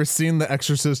ever seen The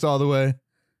Exorcist all the way?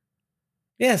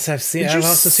 Yes, I've seen. I've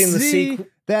also seen the sequel.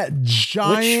 That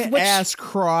giant ass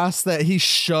cross that he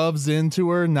shoves into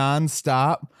her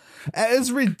nonstop. That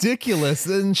is ridiculous,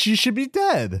 and she should be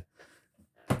dead.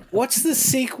 What's the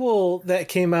sequel that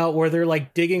came out where they're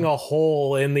like digging a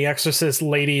hole and the Exorcist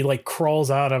lady like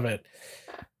crawls out of it?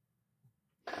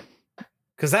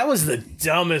 Because that was the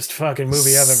dumbest fucking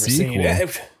movie I've ever seen.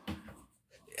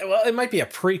 Well, it might be a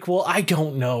prequel. I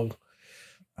don't know.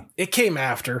 It came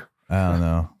after. I don't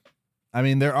know. I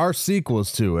mean, there are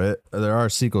sequels to it. There are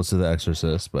sequels to The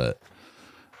Exorcist, but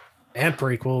and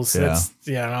prequels.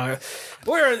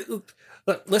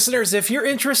 Look, listeners, if you're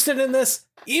interested in this,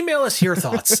 email us your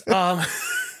thoughts.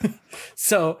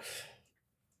 So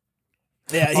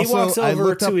yeah, he also, walks over I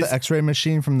looked to up his the X-ray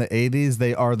machine from the 80s.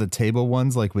 They are the table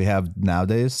ones like we have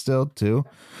nowadays still too.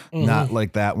 Mm-hmm. Not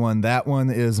like that one. That one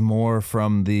is more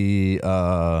from the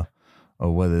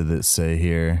what did it say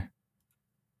here?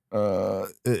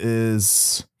 It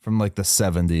is from like the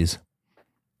 70s.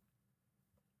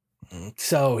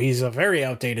 So he's a very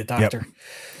outdated doctor. Yep.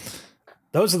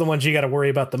 Those are the ones you got to worry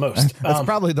about the most. That's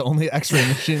probably the only X-ray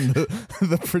machine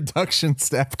the production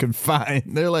staff could find.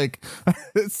 They're like,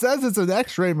 it says it's an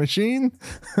X-ray machine.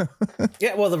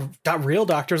 Yeah, well, the real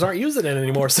doctors aren't using it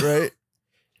anymore. So. Right.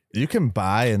 You can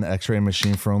buy an X-ray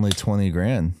machine for only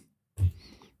 $20,000.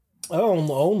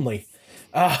 Oh, only.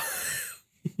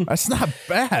 That's not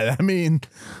bad. I mean,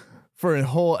 for a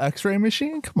whole X-ray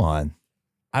machine, come on.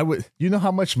 I would, you know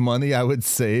how much money I would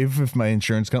save if my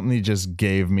insurance company just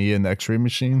gave me an X-ray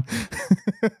machine?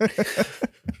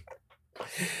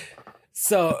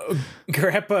 So,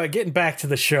 Grandpa, getting back to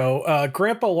the show,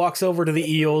 Grandpa walks over to the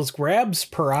eels, grabs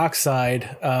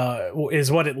peroxide, is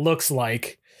what it looks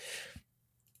like.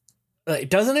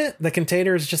 Doesn't it? The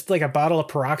container is just like a bottle of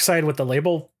peroxide with the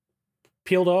label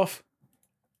peeled off.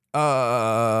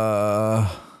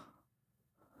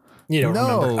 You don't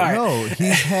remember. No, he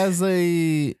has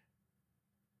a.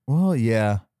 Well,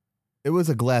 yeah, it was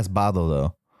a glass bottle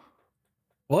though.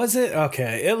 Was it?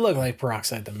 Okay, it looked like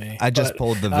peroxide to me. I just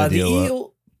pulled the video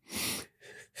up.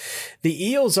 The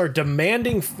eels are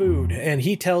demanding food, and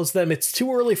he tells them it's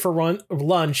too early for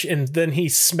lunch, and then he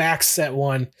smacks at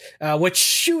one, which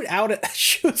shoots out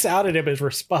at him as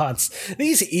response.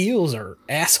 These eels are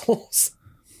assholes.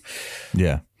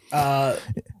 Yeah.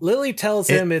 Lily tells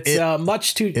him it's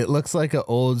much too. It looks like an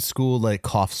old school like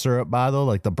cough syrup bottle,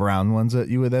 like the brown ones that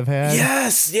you would have had.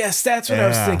 Yes, that's what I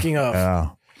was thinking of. Yeah.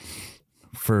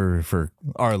 For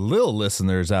our little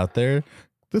listeners out there,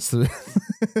 this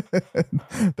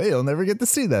they'll never get to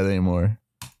see that anymore.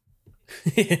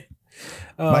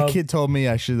 My kid told me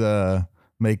I should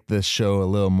make this show a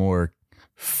little more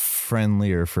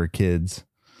friendlier for kids.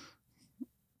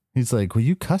 He's like, well,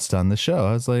 you cussed on the show.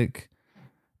 I was like,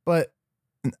 but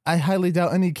I highly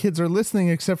doubt any kids are listening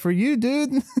except for you,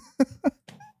 dude.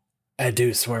 I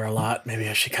do swear a lot. Maybe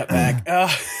I should cut back.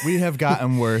 We have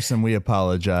gotten worse, and we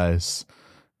apologize.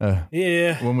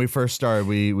 Yeah. When we first started,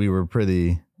 we were a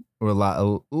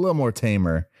little more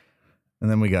tamer, and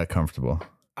then we got comfortable.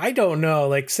 I don't know.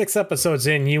 Like 6 episodes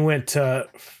in, you went to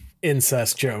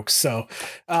incest jokes. So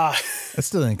I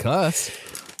still didn't cuss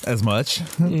as much.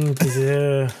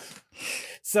 Yeah.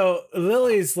 So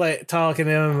Lily's like talking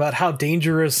to him about how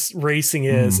dangerous racing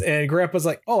is, and Grandpa's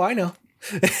like, "Oh, I know."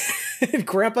 And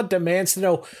Grandpa demands to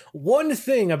know one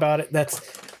thing about it that's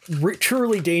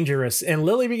truly dangerous, and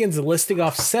Lily begins listing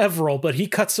off several, but he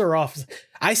cuts her off.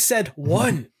 I said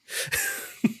one.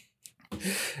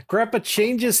 Grandpa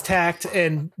changes tact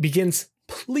and begins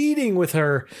pleading with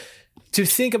her to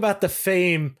think about the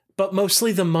fame, but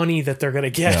mostly the money that they're going to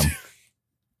get. Yeah.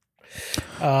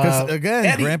 Because again,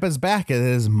 Eddie, Grandpa's back at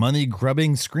his money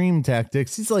grubbing scream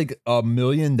tactics. He's like $1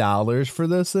 million for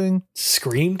this thing.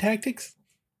 Scream tactics?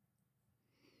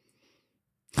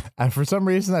 For some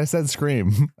reason, I said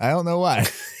scream. I don't know why.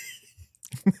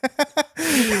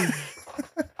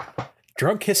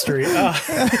 Drunk history. Yeah,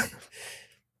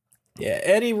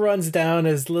 Eddie runs down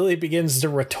as Lily begins to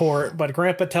retort, but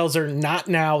Grandpa tells her, "Not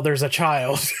now, there's a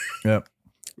child." Yep.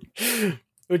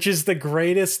 Which is the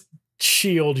greatest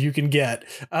shield you can get.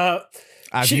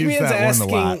 I've used that one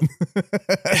a lot.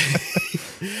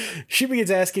 She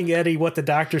begins asking Eddie what the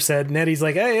doctor said, and Eddie's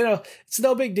like, "Hey, it's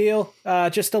no big deal.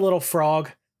 Just a little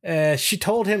frog." She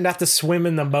told him not to swim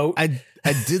in the moat. I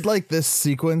did like this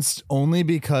sequence only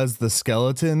because the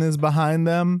skeleton is behind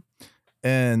them.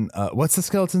 And what's the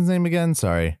skeleton's name again?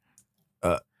 Sorry.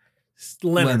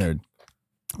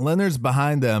 Leonard's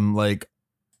behind them, like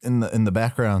in the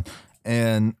background,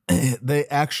 and they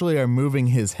actually are moving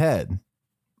his head,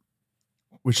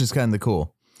 which is kind of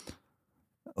cool.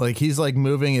 Like he's like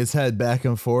moving his head back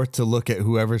and forth to look at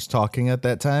whoever's talking at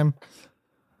that time.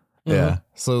 Mm-hmm. Yeah.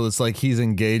 So it's like he's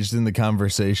engaged in the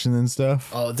conversation and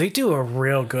stuff. Oh, they do a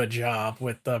real good job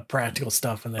with the practical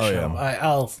stuff in the show.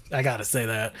 Yeah. I gotta say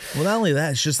that. Well, not only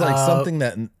that, it's just like something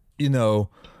that, you know,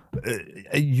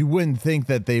 you wouldn't think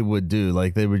that they would do.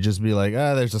 Like they would just be like,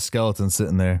 there's a skeleton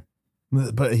sitting there.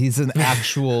 But he's an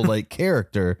actual like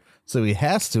character. So he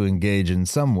has to engage in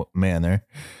some manner.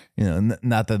 You know,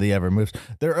 not that he ever moves.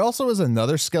 There also is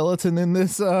another skeleton in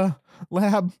this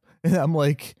lab, and I'm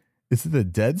like, is it a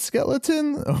dead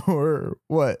skeleton or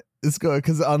what? It's going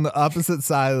because on the opposite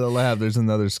side of the lab, there's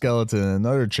another skeleton in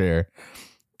another chair.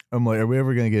 I'm like, are we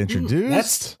ever going to get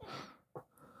introduced?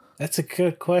 That's a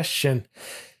good question.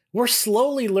 We're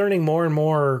slowly learning more and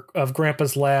more of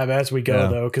Grandpa's lab as we go,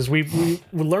 though, because we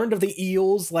learned of the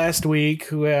eels last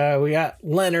week. We got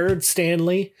Leonard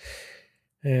Stanley.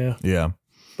 Yeah.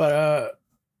 But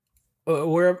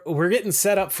we're getting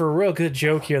set up for a real good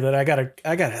joke here that I gotta.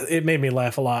 It made me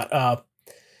laugh a lot.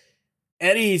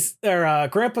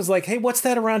 Grandpa's like, "Hey, what's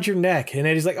that around your neck?" And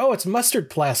Eddie's like, "Oh, it's mustard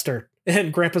plaster."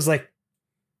 And Grandpa's like,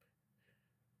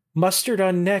 "Mustard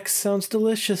on neck sounds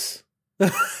delicious."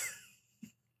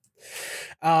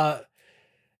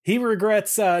 He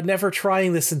regrets never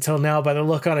trying this until now by the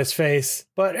look on his face.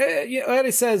 But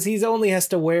Eddie says he only has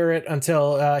to wear it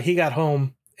until he got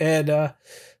home. And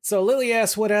so Lily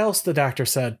asks what else the doctor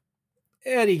said.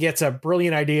 Eddie gets a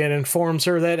brilliant idea and informs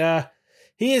her that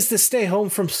he is to stay home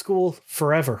from school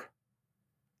forever.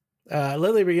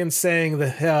 Lily begins saying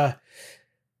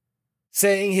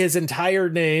saying his entire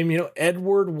name,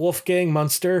 Edward Wolfgang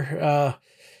Munster.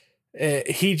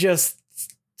 He just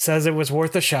says it was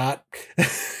worth a shot.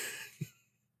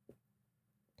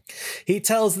 He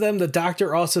tells them the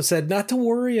doctor also said not to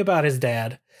worry about his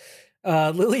dad.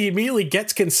 Lily immediately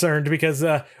gets concerned because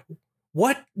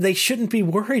what they shouldn't be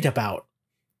worried about.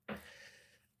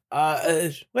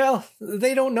 Well,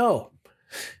 they don't know.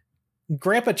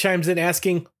 Grandpa chimes in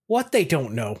asking what they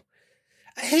don't know.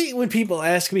 I hate when people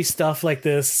ask me stuff like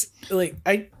this. Like,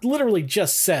 I literally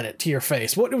just said it to your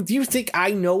face. What do you think?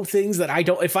 I know things that I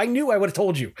don't. If I knew, I would have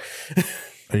told you.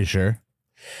 Are you sure?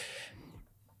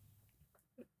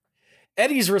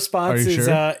 Eddie's response is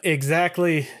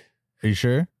exactly. Are you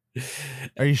sure?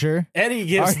 Are you sure? Eddie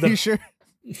gives Are you sure?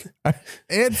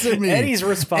 Answer me. Eddie's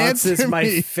response is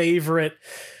my favorite.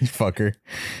 You fucker.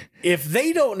 If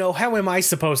they don't know, how am I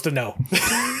supposed to know?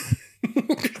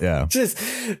 Yeah. Just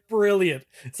brilliant.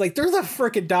 It's like, they're the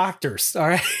freaking doctors. All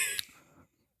right.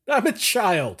 I'm a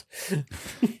child.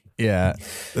 Yeah.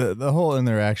 The whole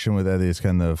interaction with Eddie is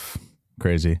kind of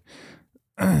crazy.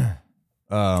 Yeah.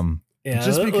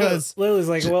 Just because Lily's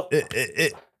like, well,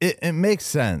 it makes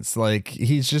sense. Like,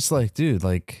 he's just like, dude,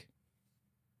 like,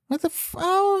 what the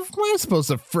how am I supposed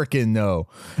to freaking know?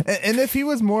 And if he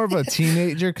was more of a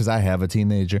teenager, because I have a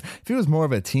teenager, if he was more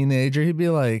of a teenager, he'd be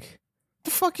like, the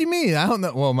fuck you mean? I don't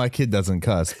know. Well, my kid doesn't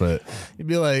cuss, but he'd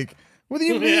be like, what do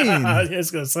you mean? Yeah, I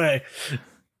was going to say.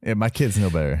 Yeah, my kids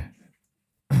know better.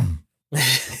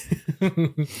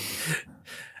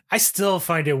 I still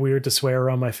find it weird to swear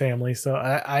around my family, so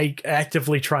I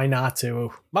actively try not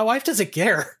to. My wife doesn't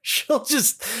care. She'll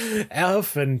just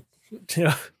F and,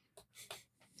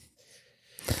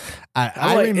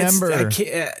 I remember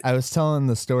I was telling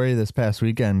the story this past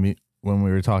weekend when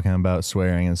we were talking about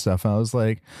swearing and stuff. I was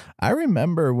like, I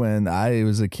remember when I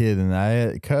was a kid and I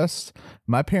had cussed,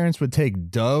 my parents would take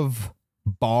Dove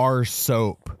bar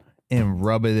soap and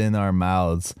rub it in our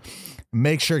mouths.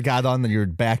 Make sure it got on your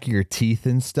back of your teeth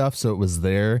and stuff so it was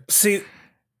there. See,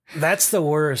 that's the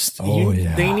worst. Oh,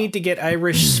 yeah. They need to get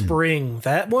Irish Spring.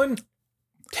 That one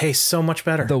tastes so much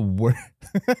better. The worst.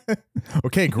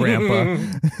 Okay, Grandpa.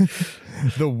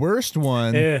 The worst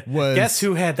one was... Guess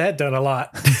who had that done a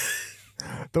lot?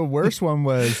 The worst one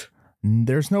was,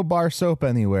 there's no bar soap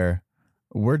anywhere.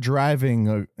 We're driving,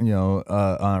 on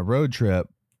a road trip.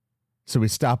 So we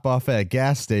stop off at a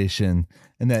gas station,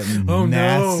 and that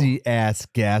nasty ass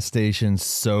gas station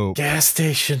soap,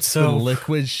 the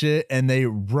liquid shit, and they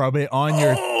rub it on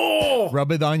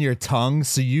your tongue,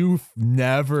 so you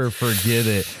never forget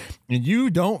it. And you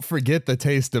don't forget the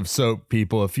taste of soap,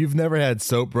 people. If you've never had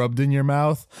soap rubbed in your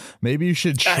mouth, maybe you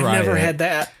should try it. I've never had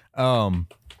that. And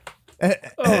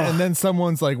then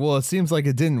someone's like, well, it seems like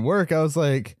it didn't work. I was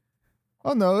like,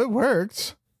 oh no, it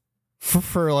worked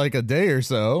for like a day or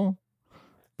so.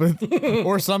 But,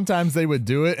 or sometimes they would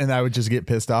do it and I would just get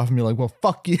pissed off and be like, well,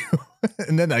 fuck you.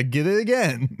 And then I get it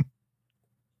again.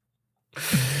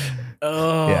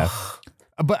 Oh. Yeah.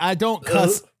 But I don't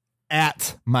cuss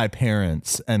at my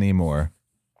parents anymore.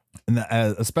 And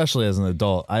especially as an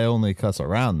adult, I only cuss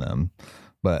around them,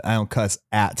 but I don't cuss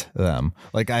at them.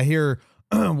 Like I hear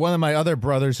one of my other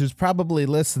brothers who's probably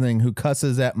listening who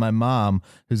cusses at my mom,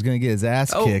 who's going to get his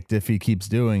ass kicked if he keeps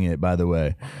doing it, by the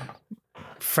way.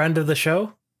 Friend of the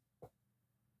show?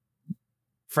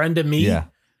 Friend of me? Yeah.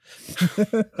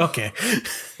 Okay.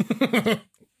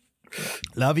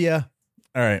 Love ya.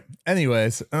 All right.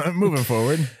 Anyways, moving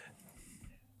forward.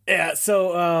 Yeah.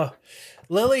 So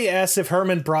Lily asks if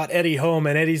Herman brought Eddie home,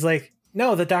 and Eddie's like,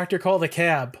 no, the doctor called a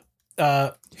cab.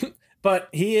 But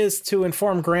he is to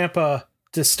inform Grandpa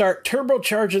to start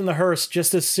turbocharging the hearse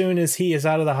just as soon as he is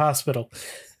out of the hospital.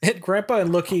 And Grandpa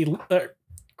and Lily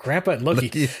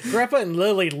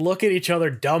look at each other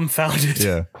dumbfounded.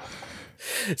 Yeah.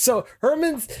 So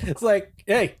Herman's like,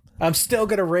 hey, I'm still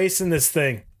going to race in this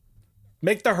thing.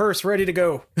 Make the hearse ready to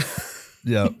go.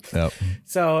 Yep.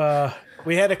 So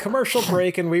we had a commercial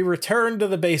break and we returned to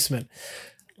the basement.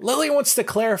 Lily wants to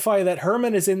clarify that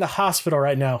Herman is in the hospital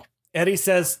right now. Eddie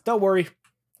says, don't worry.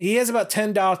 He has about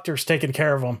 10 doctors taking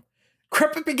care of him.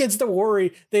 Grandpa begins to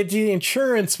worry that the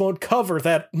insurance won't cover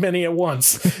that many at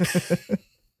once.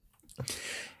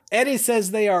 Eddie says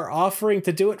they are offering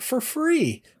to do it for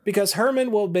free because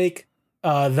Herman will make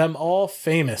them all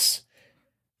famous.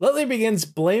 Lily begins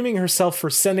blaming herself for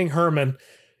sending Herman.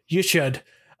 You should.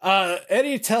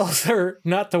 Eddie tells her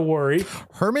not to worry.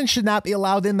 Herman should not be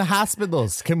allowed in the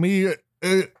hospitals. Can we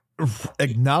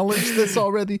acknowledge this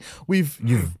already? You've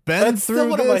been That's through still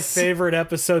one this. of my favorite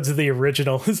episodes of the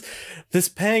original. This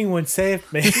penguin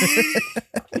saved me.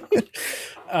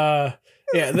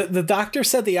 Yeah, the doctor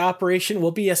said the operation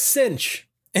will be a cinch.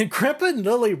 And Grandpa and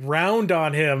Lily round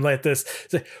on him like this.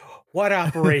 Like, what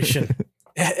operation?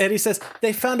 Eddie says,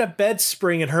 they found a bed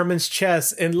spring in Herman's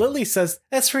chest. And Lily says,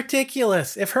 that's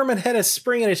ridiculous. If Herman had a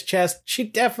spring in his chest, she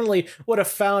definitely would have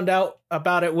found out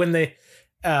about it when they,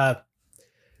 by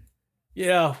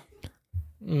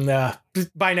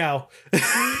now.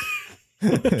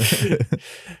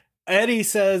 Eddie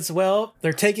says, well,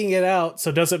 they're taking it out,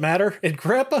 so does it matter? And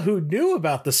Grandpa, who knew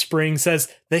about the spring, says,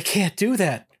 they can't do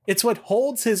that. It's what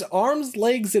holds his arms,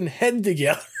 legs, and head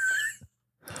together.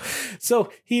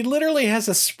 So he literally has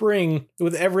a spring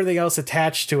with everything else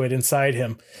attached to it inside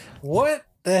him. What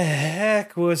the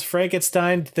heck was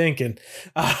Frankenstein thinking?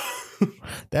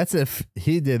 That's if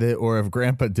he did it or if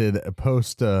Grandpa did a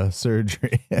post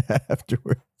surgery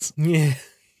afterwards. Yeah.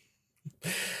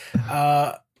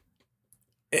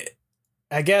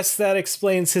 I guess that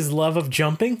explains his love of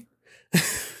jumping.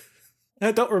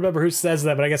 I don't remember who says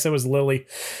that, but I guess it was Lily.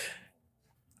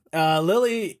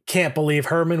 Lily can't believe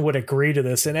Herman would agree to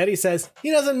this, and Eddie says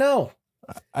he doesn't know.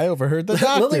 I overheard the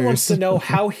doctors. Lily wants to know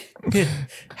how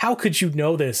could you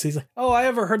know this? He's like, oh, I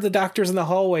overheard the doctors in the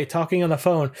hallway talking on the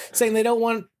phone, saying they don't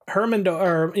want Herman to,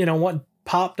 or want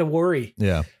Pop to worry.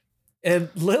 Yeah. And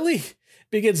Lily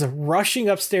begins rushing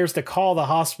upstairs to call the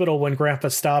hospital when Grandpa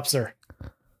stops her.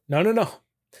 No.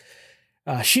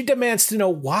 She demands to know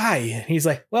why. And he's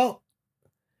like, well,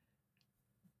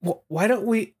 why don't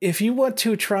we, if you want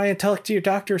to try and talk to your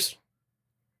doctors,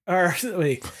 or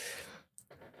wait.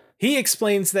 He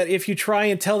explains that if you try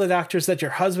and tell the doctors that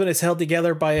your husband is held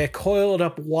together by a coiled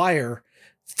up wire,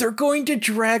 they're going to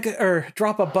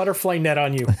drop a butterfly net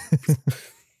on you.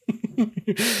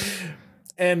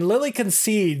 And Lily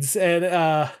concedes,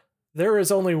 and there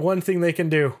is only one thing they can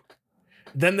do.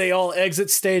 Then they all exit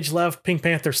stage left, Pink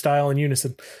Panther style, in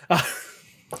unison.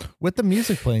 With the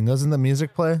music playing, doesn't the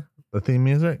music play? The theme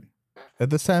music at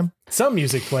this time? Some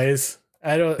music plays.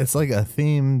 I don't. It's like a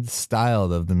themed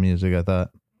style of the music, I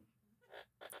thought.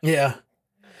 Yeah.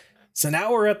 So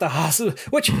now we're at the hospital,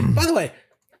 which, by the way,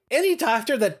 any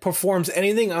doctor that performs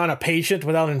anything on a patient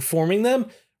without informing them,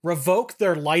 revoke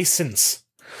their license.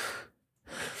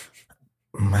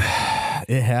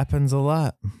 It happens a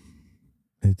lot.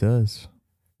 It does.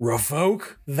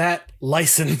 Revoke that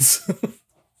license.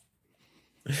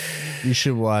 You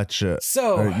should watch it.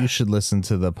 So you should listen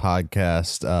to the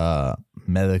podcast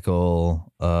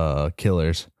Medical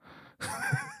Killers.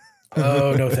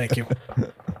 Oh, no, thank you.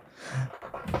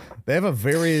 They have a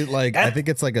very I think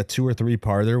it's like a 2 or 3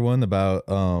 parter one about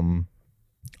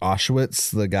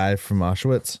Auschwitz, the guy from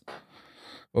Auschwitz.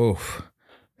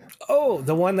 Oh,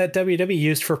 the one that WWE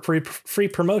used for free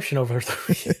promotion over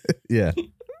the Yeah.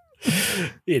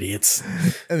 Idiots.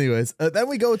 Anyways, then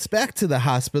we go. It's back to the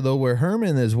hospital where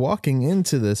Herman is walking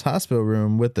into this hospital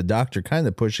room with the doctor kind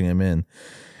of pushing him in.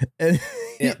 And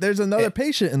there's another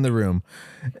patient in the room.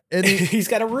 And he's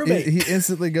got a roommate. He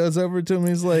instantly goes over to him.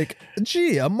 He's like,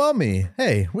 gee, a mummy.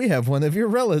 Hey, we have one of your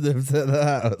relatives at the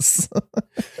house.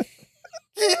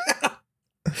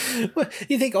 What,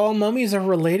 you think all mummies are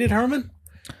related, Herman?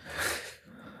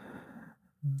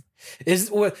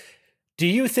 Do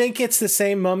you think it's the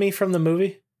same mummy from the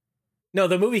movie? No,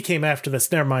 the movie came after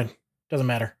this. Never mind. Doesn't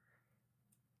matter.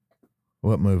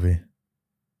 What movie?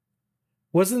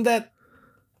 Wasn't that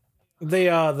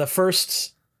the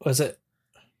first? Was it?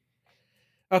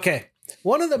 Okay.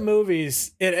 One of the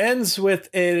movies, it ends with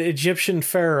an Egyptian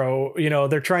pharaoh. You know,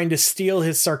 they're trying to steal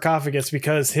his sarcophagus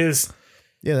because his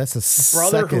that's a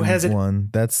brother who has it. One.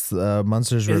 That's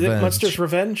Munsters Revenge. Is it Munsters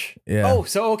Revenge? Yeah. Oh,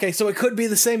 so okay, so it could be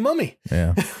the same mummy.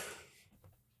 Yeah.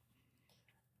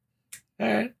 All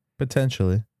right.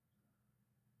 Potentially.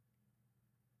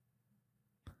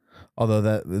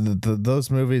 Although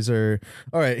those movies are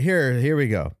all right. Here we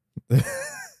go.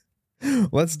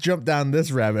 Let's jump down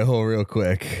this rabbit hole real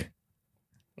quick.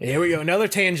 Here we go. Another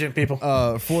tangent, people.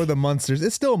 For the Munsters,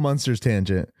 it's still a Munsters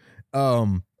tangent.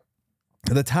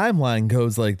 The timeline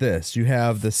goes like this: you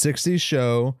have the '60s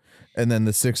show, and then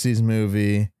the '60s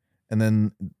movie, and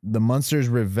then the Munsters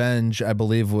Revenge. I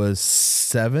believe was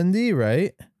 '70,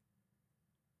 right?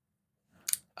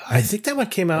 I think that one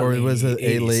came out, or in the was it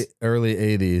early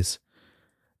 '80s?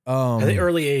 I think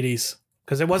early '80s,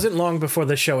 because it wasn't long before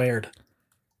the show aired.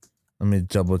 Let me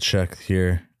double check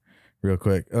here, real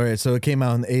quick. All right, so it came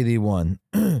out in '81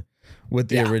 with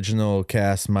the original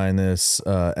cast minus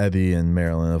Eddie and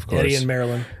Marilyn, of course. Eddie and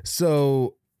Marilyn.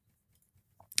 So,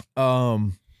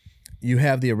 you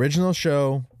have the original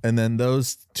show, and then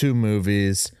those two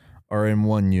movies are in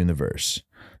one universe.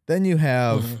 Then you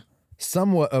have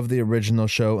somewhat of the original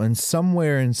show, and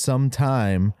somewhere in some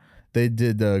time they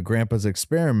did Grandpa's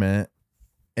Experiment,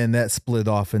 and that split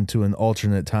off into an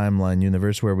alternate timeline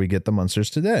universe where we get the Munsters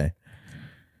Today.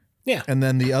 Yeah. And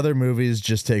then the other movies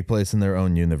just take place in their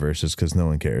own universes because no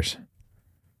one cares.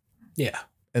 Yeah.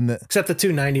 And except the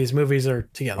two '90s movies are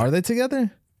together. Are they together?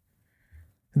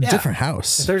 Yeah. Different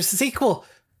house. There's a sequel.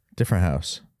 Different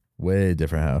house. Way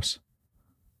different house.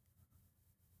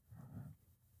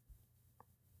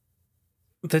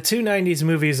 The two '90s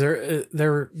movies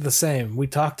they're the same. We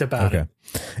talked about it.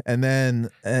 And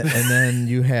then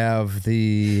you have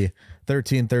the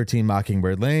 1313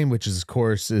 Mockingbird Lane, which is, of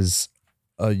course, is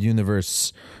a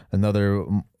universe, another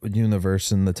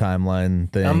universe in the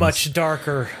timeline thing. A much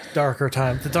darker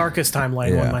time. The darkest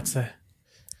timeline, one might say.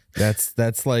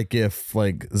 That's like if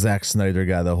Zack Snyder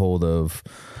got a hold of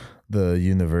the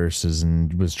universes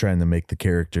and was trying to make the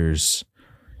characters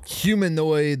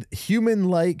human-like,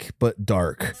 but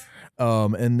dark.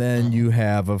 And then you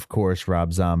have, of course,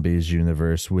 Rob Zombie's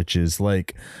universe, which is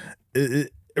like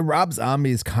Rob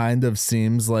Zombie's kind of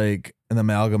seems like an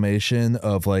amalgamation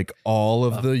of like all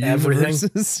of the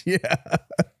universes. Yeah.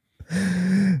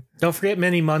 Don't forget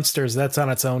Mini Munsters. That's on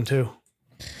its own too.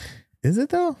 Is it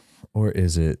though? Or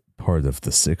is it part of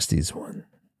the 60s one?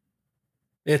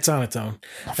 It's on its own.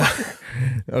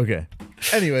 Okay.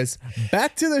 Anyways,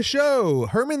 back to the show.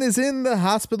 Herman is in the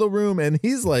hospital room and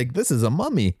he's like, this is a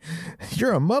mummy.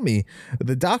 You're a mummy.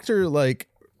 The doctor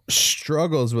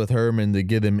struggles with Herman to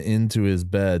get him into his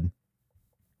bed.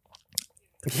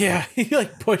 Yeah, he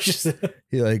pushes him.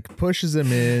 He pushes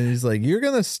him in. He's like, you're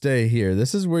going to stay here.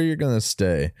 This is where you're going to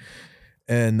stay.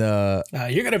 And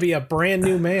you're going to be a brand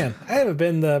new man. I haven't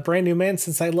been the brand new man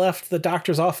since I left the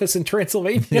doctor's office in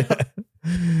Transylvania. Yeah.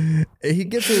 He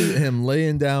gets him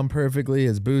laying down perfectly,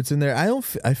 his boots in there.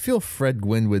 I feel Fred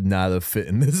Gwynn would not have fit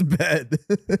in this bed.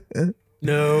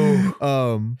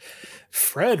 No.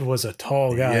 Fred was a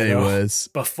tall guy. Yeah, he was.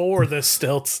 Before the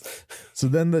stilts. So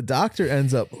then the doctor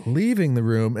ends up leaving the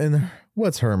room, and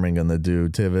what's Herman gonna do,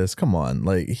 Tivis? Come on,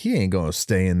 he ain't gonna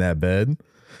stay in that bed.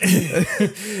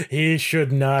 He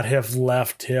should not have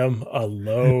left him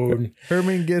alone.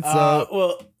 Herman gets up.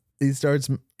 Well, he starts.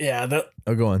 Yeah.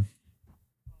 Go on.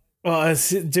 Well, as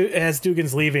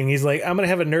Dugan's leaving, he's like, I'm going to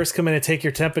have a nurse come in and take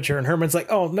your temperature. And Herman's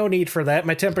like, oh, no need for that.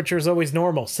 My temperature is always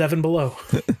normal, 7 below.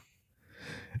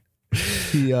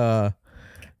 He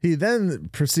then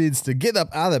proceeds to get up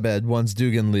out of bed once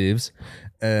Dugan leaves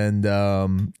and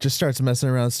just starts messing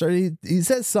around. He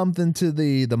says something to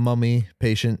the mummy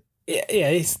patient. Yeah,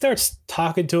 he starts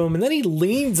talking to him, and then he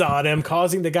leans on him,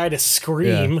 causing the guy to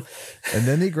scream. Yeah. And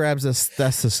then he grabs a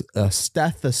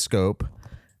stethoscope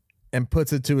and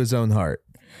puts it to his own heart.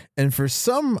 And for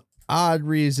some odd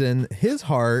reason, his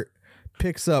heart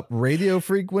picks up radio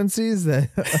frequencies that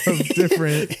of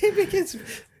different. He begins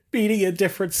beating a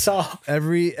different song.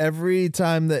 Every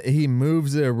time that he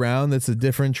moves it around, it's a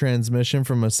different transmission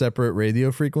from a separate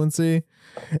radio frequency,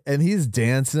 and he's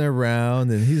dancing around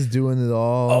and he's doing it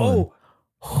all.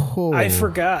 I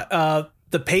forgot.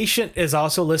 The patient is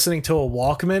also listening to a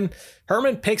Walkman.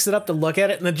 Herman picks it up to look at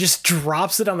it and then just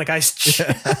drops it on the guy's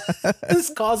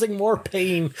chest, causing more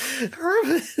pain.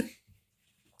 Herman.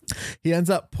 He ends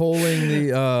up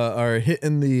pulling or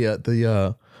hitting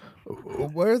the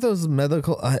what are those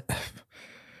medical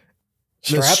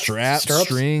straps,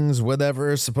 strings,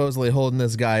 whatever, supposedly holding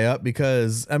this guy up,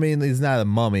 because I mean he's not a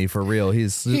mummy for real. He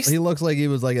looks like he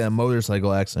was like in a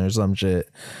motorcycle accident or some shit.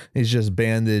 He's just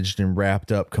bandaged and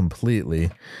wrapped up completely.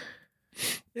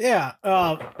 Yeah.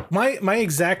 My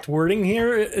exact wording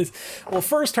here is, well,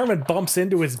 first Herman bumps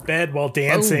into his bed while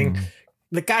dancing. Boom.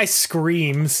 The guy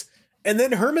screams, and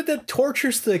then Herman then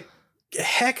tortures the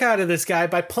heck out of this guy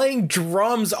by playing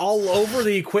drums all over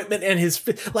the equipment and his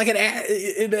like an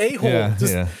a-hole.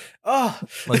 Yeah. Oh,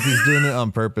 like he's doing it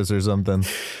on purpose or something.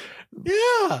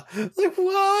 Yeah. Like,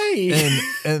 why?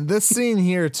 And this scene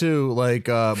here too, like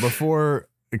before,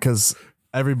 because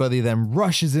everybody then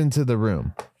rushes into the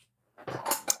room.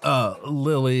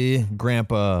 Lily,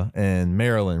 Grandpa, and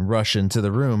Marilyn rush into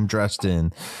the room dressed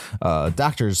in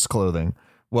doctor's clothing.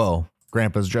 Well,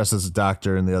 Grandpa's dressed as a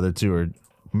doctor and the other two are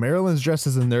Marilyn's dressed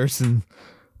as a nurse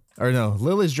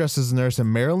Lily's dressed as a nurse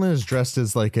and Marilyn is dressed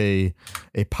as like a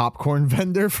popcorn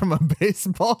vendor from a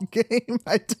baseball game.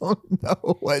 I don't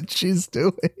know what she's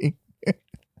doing.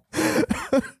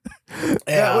 That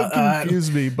would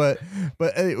confuse me. But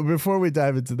anyway, before we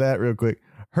dive into that real quick,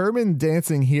 Herman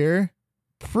dancing here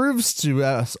proves to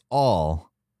us all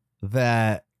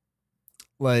that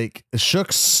like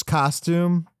Shook's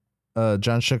costume,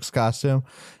 John Shook's costume,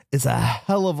 is a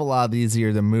hell of a lot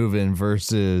easier to move in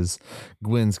versus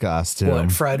Gwen's costume. What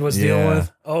Fred was dealing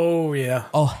with? Oh, yeah.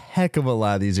 A heck of a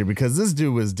lot easier, because this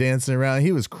dude was dancing around.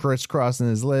 He was crisscrossing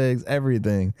his legs,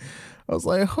 everything. I was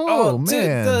like,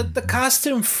 man. Dude, the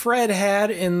costume Fred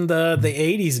had in the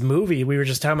 80s movie we were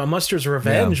just talking about, Munsters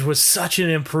Revenge, was such an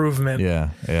improvement.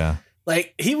 Yeah.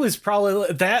 Like, he was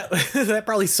probably, that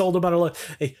probably sold him on a look.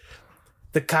 Hey,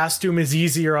 the costume is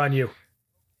easier on you.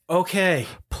 Okay.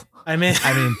 I mean,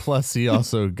 plus he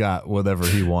also got whatever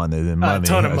he wanted in money, a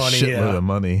ton of money, shitload of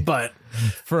money. But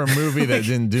for a movie that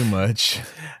didn't do much,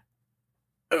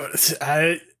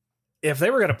 if they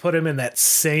were going to put him in that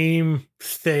same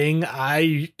thing,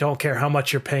 I don't care how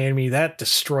much you're paying me. That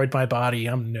destroyed my body.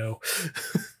 No.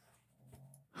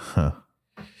 Huh.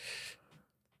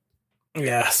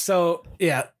 Yeah. So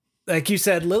yeah, like you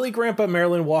said, Lily, Grandpa,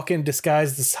 Marilyn walk in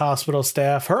disguised as hospital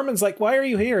staff. Herman's like, "Why are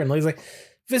you here?" And Lily's like,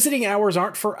 "Visiting hours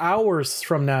aren't for hours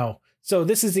from now. So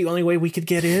this is the only way we could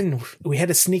get in. We had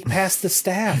to sneak past the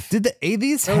staff." Did the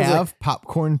 80s have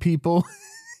popcorn people?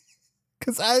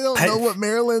 Because I don't know what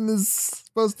Marilyn is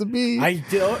supposed to be. I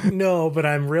don't know, but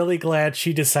I'm really glad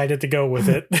she decided to go with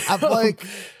it. I'm like,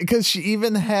 because she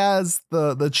even has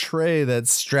the tray that's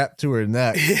strapped to her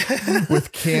neck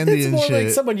with candy and shit. It's more like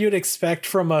someone you'd expect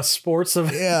from a sports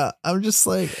event. Yeah, I'm just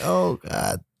like, oh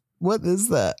God. What is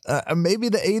that? Maybe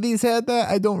the 80s had that.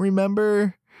 I don't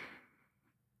remember.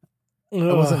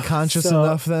 I wasn't conscious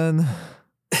enough then.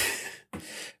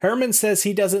 Herman says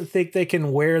he doesn't think they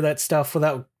can wear that stuff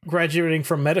without graduating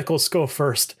from medical school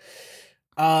first.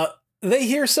 They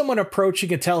hear someone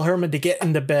approaching and tell Herman to get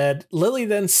into bed. Lily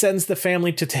then sends the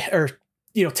family to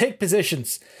take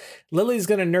positions. Lily's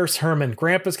going to nurse Herman.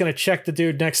 Grandpa's going to check the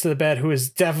dude next to the bed who is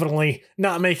definitely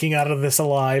not making out of this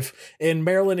alive. And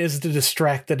Marilyn is to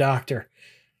distract the doctor.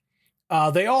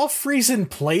 They all freeze in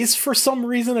place for some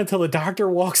reason until the doctor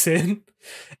walks in.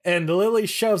 And Lily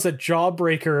shoves a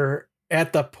jawbreaker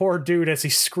at the poor dude as he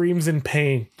screams in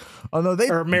pain. Oh, no,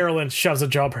 Marilyn shoves a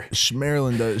jawbreaker.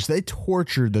 Marilyn does. They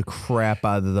tortured the crap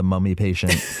out of the mummy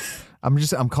patient.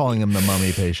 I'm calling him the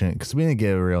mummy patient because we didn't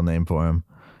get a real name for him.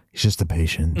 He's just a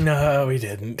patient. No, we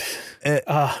didn't.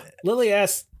 Lily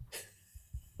asks.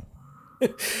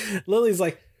 Lily's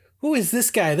like, "Who is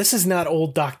this guy? This is not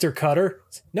old Dr. Cutter."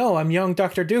 "No, I'm young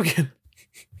Dr. Dugan."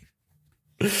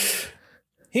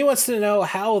 He wants to know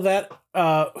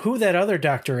who that other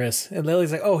doctor is. And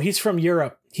Lily's like, "Oh, he's from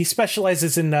Europe. He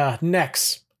specializes in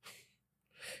necks."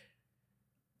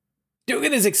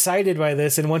 Dugan is excited by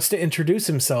this and wants to introduce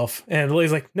himself. And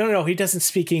Lily's like, no, he doesn't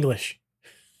speak English.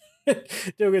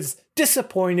 Dugan's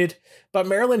disappointed, but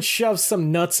Marilyn shoves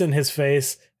some nuts in his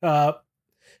face.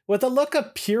 With a look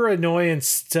of pure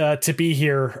annoyance to be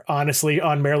here, honestly,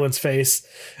 on Marilyn's face.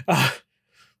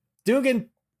 Dugan,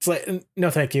 it's like, "No,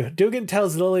 thank you." Dugan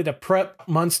tells Lily to prep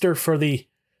Munster for the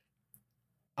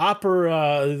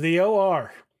the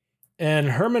OR. And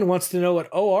Herman wants to know what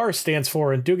OR stands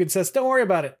for, and Dugan says, don't worry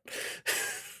about it.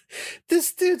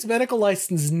 This dude's medical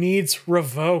license needs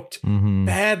revoked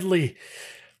badly.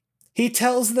 He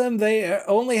tells them they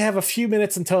only have a few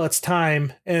minutes until it's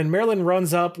time, and Marilyn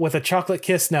runs up with a chocolate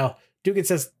kiss now. Dugan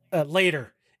says,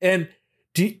 later. And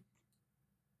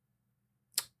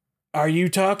are you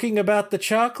talking about the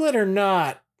chocolate or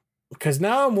not? Because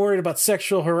now I'm worried about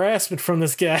sexual harassment from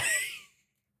this guy.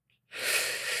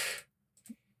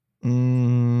 He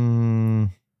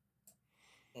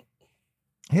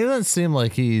doesn't seem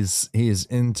like he's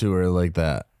into her like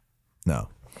that. No.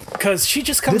 Because she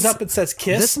just comes up and says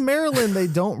kiss. This Marilyn,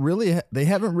 they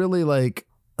haven't really like,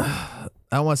 I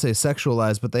don't want to say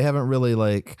sexualized, but they haven't really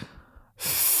like,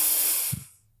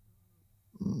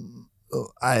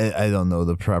 I don't know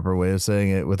the proper way of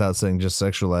saying it without saying just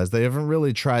sexualized. They haven't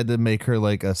really tried to make her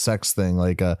like a sex thing,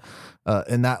 like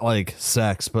and not like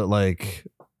sex, but like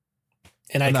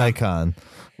an icon.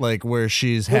 Like where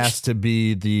has to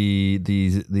be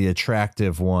the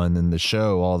attractive one in the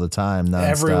show all the time. Nonstop.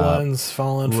 Everyone's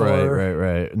falling for her.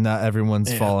 Right. Not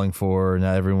everyone's falling for her.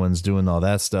 Not everyone's doing all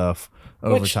that stuff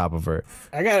over top of her.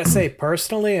 I gotta say,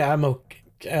 personally, I'm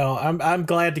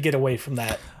glad to get away from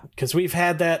that because we've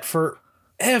had that for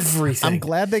everything. I'm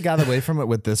glad they got away from it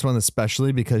with this one,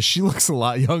 especially because she looks a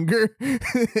lot younger,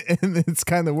 and it's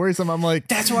kind of worrisome. I'm like,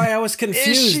 that's why I was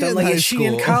confused. I'm like, is she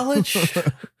in college?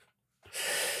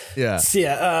 Yeah.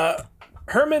 So,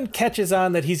 Herman catches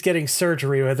on that he's getting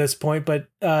surgery at this point, but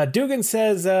Dugan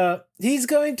says he's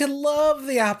going to love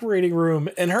the operating room,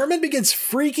 and Herman begins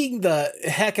freaking the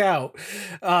heck out.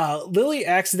 Lily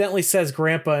accidentally says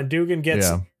grandpa, and Dugan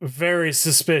gets very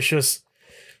suspicious.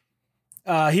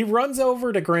 He runs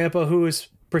over to grandpa, who is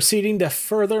proceeding to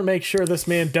further make sure this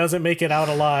man doesn't make it out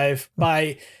alive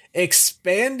by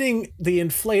expanding the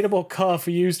inflatable cuff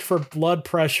used for blood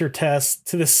pressure tests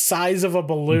to the size of a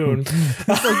balloon. It's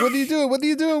like, what are you doing? What are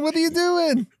you doing? What are you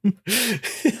doing?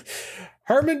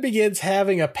 Herman begins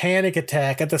having a panic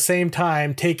attack at the same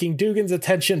time, taking Dugan's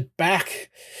attention back.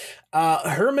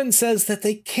 Herman says that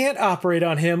they can't operate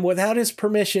on him without his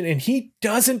permission, and he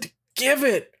doesn't give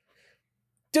it.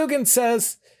 Dugan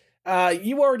says,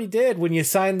 you already did when you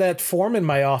signed that form in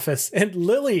my office. And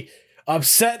Lily,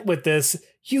 upset with this,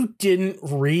 you didn't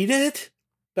read it?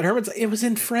 But Herman's like, it was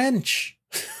in French.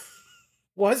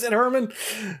 Was it, Herman?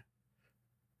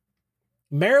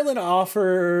 Marilyn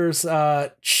offers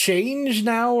change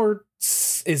now, or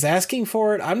is asking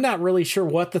for it. I'm not really sure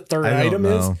what the third item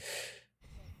is.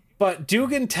 But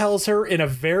Dugan tells her in a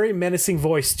very menacing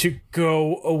voice to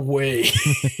go away.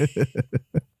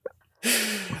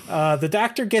 The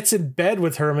doctor gets in bed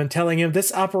with Herman, telling him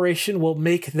this operation will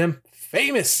make them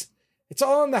famous. It's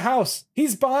all in the house.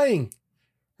 He's buying.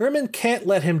 Herman can't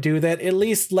let him do that. At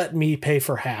least let me pay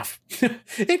for half. And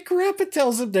Grandpa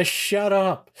tells him to shut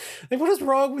up. Like, what is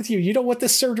wrong with you? You don't want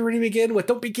this surgery to begin with.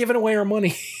 Don't be giving away our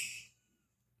money.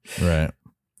 Right.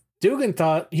 Dugan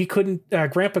thought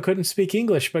Grandpa couldn't speak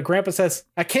English, but Grandpa says,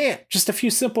 I can't. Just a few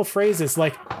simple phrases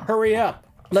like, hurry up.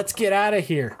 Let's get out of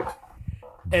here.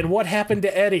 And what happened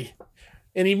to Eddie?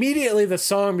 And immediately the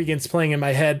song begins playing in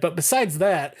my head. But besides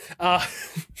that,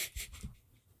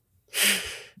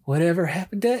 whatever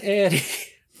happened to Eddie?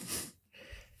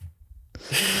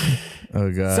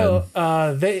 Oh, God. So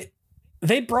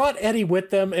they brought Eddie with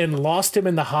them and lost him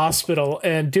in the hospital.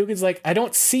 And Dugan's like, I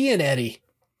don't see an Eddie.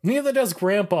 Neither does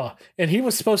Grandpa. And he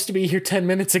was supposed to be here 10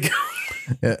 minutes ago.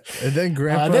 Yeah. And then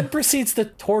Grandpa then proceeds to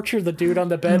torture the dude on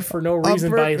the bed for no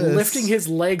reason by lifting his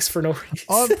legs for no reason.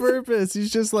 On purpose.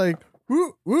 He's just like,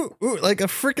 woo, woo, woo, like a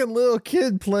freaking little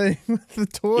kid playing with the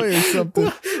toy or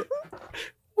something.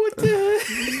 What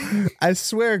the heck? I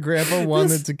swear Grandpa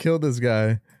wanted to kill this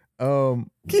guy.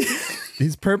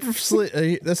 He's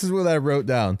purposely, this is what I wrote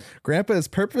down. Grandpa is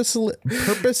purposefully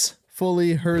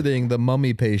hurting the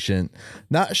mummy patient.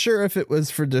 Not sure if it was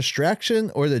for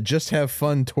distraction or to just have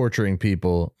fun torturing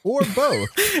people, or both.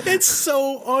 It's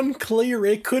so unclear.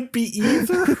 It could be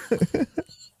either.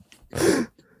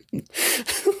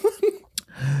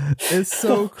 It's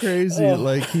so crazy.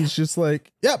 Like, he's just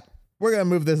like, yep, we're gonna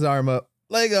move this arm up,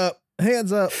 leg up,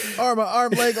 hands up, arm,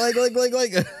 leg.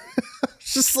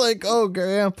 It's just like, oh,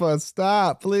 Grandpa,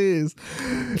 stop, please.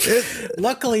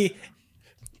 Luckily,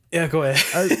 yeah, go ahead.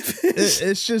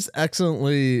 It's just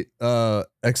excellently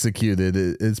executed.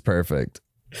 It's perfect.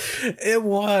 It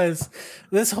was.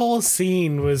 This whole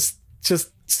scene was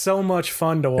just so much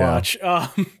fun to watch. Yeah.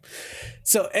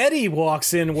 So Eddie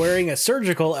walks in wearing a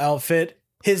surgical outfit,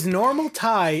 his normal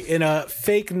tie, and a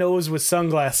fake nose with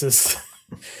sunglasses.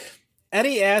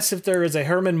 Eddie asks if there is a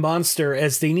Herman Munster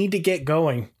as they need to get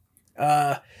going.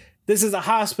 This is a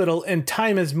hospital and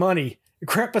time is money.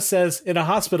 Grandpa says in a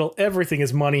hospital, everything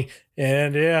is money.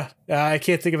 And yeah, I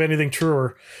can't think of anything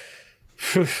truer.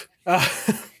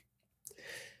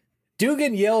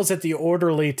 Dugan yells at the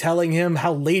orderly, telling him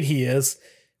how late he is.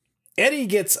 Eddie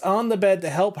gets on the bed to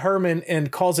help Herman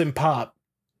and calls him Pop.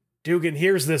 Dugan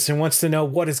hears this and wants to know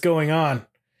what is going on.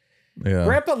 Yeah.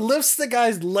 Grandpa lifts the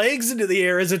guy's legs into the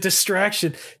air as a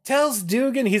distraction, tells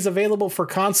Dugan he's available for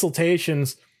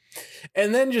consultations,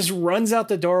 and then just runs out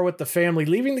the door with the family,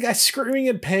 leaving the guy screaming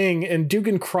in pain, and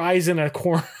Dugan cries in a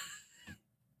corner.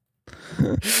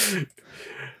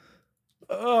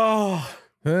 Oh.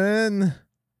 Then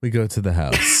we go to the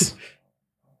house.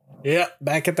 Yeah,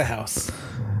 back at the house.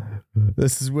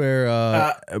 This is where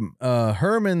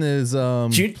Herman is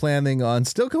planning on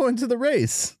still going to the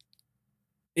race.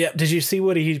 Yeah, did you see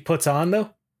what he puts on,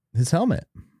 though? His helmet.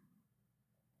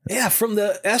 Yeah, from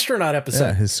the astronaut episode.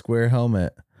 Yeah, his square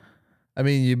helmet. I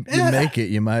mean, you make it,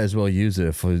 you might as well use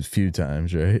it for a few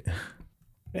times, right?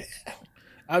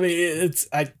 I mean,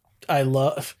 I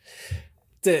love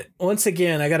that. Once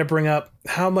again, I got to bring up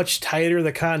how much tighter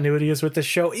the continuity is with the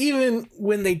show, even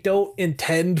when they don't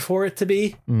intend for it to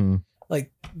be. Mm.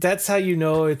 Like, that's how you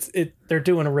know they're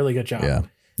doing a really good job. Yeah.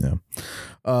 Yeah.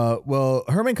 Well,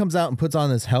 Herman comes out and puts on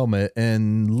his helmet,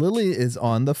 and Lily is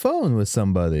on the phone with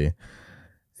somebody.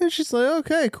 And she's like,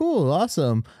 okay, cool,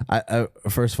 awesome. I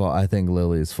first of all, I think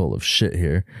Lily is full of shit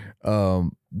here.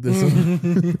 And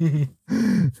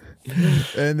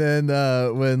then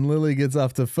when Lily gets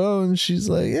off the phone, she's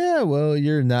like, yeah, well,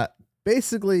 you're not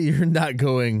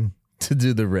going to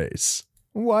do the race.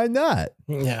 Why not?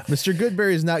 Yeah. Mr.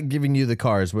 Goodberry is not giving you the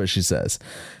car, is what she says.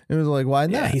 It was like, why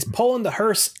not? Yeah, he's pulling the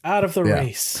hearse out of the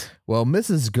race. Well,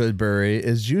 Mrs. Goodberry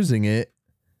is using it,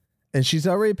 and she's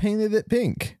already painted it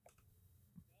pink.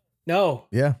 No.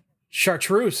 Yeah.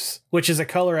 Chartreuse, which is a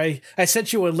color I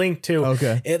sent you a link to.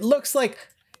 Okay. It looks like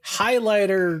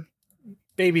highlighter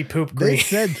baby poop green. They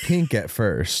said pink at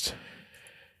first.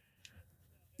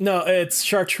 No, it's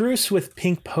chartreuse with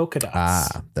pink polka dots.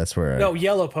 Ah, that's where. No,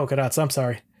 yellow polka dots. I'm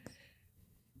sorry.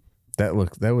 That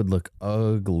would look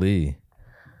ugly.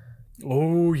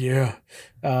 Oh yeah.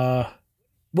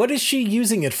 What is she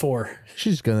using it for?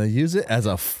 She's gonna use it as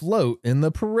a float in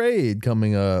the parade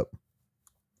coming up.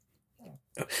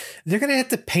 They're gonna have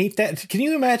to paint that. Can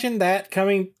you imagine that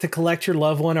coming to collect your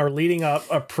loved one or leading up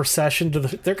a procession to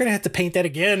the? They're gonna have to paint that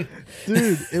again,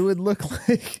 dude. It would look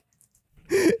like.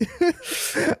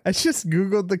 I just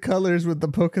googled the colors with the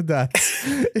polka dots.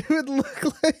 It would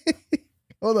look like.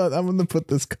 Hold on, I'm gonna put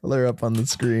this color up on the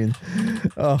screen.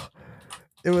 Oh,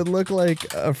 it would look like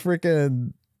a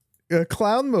freaking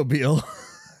clown mobile.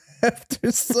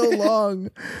 After so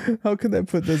long, how can I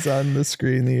put this on the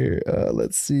screen here?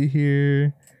 Let's see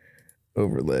here.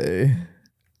 Overlay.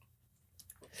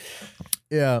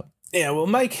 Yeah. Yeah. Well,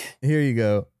 Mike. Here you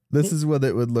go. This is what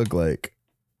it would look like.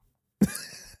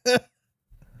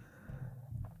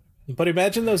 But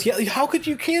imagine those. How could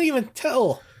you can't even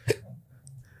tell?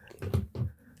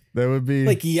 That would be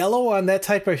like yellow on that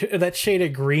type of that shade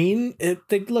of green.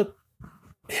 They look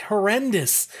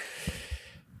horrendous.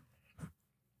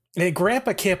 And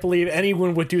Grandpa can't believe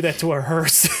anyone would do that to a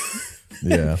hearse.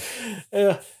 Yeah.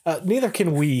 Neither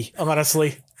can we,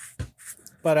 honestly.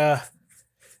 But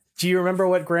do you remember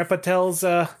what Grandpa tells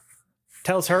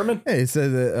Herman? Hey, he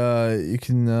said that you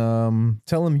can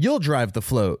tell him you'll drive the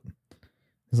float.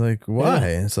 He's like, why?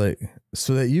 Yeah. It's like,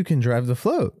 so that you can drive the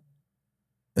float.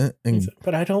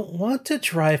 But I don't want to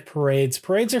drive parades.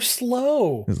 Parades are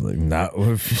slow. It's like, not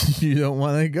if you don't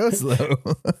want to go slow.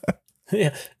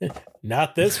 Yeah,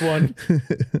 not this one.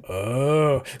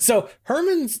 Oh, so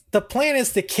the plan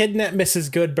is to kidnap Mrs.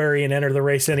 Goodberry and enter the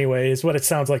race anyway, is what it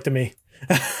sounds like to me.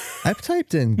 I've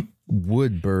typed in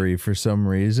Woodbury for some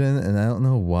reason, and I don't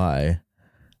know why.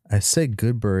 I said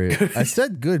Goodbury. I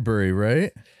said Goodbury,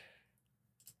 right?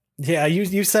 Yeah,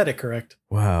 you said it correct.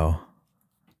 Wow.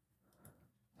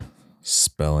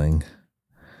 Spelling.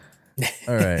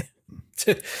 All right.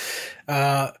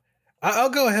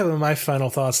 I'll go ahead with my final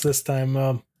thoughts this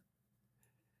time.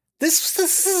 This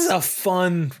is a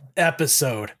fun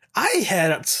episode. I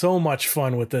had so much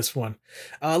fun with this one.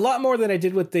 A lot more than I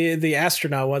did with the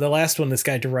astronaut one, the last one this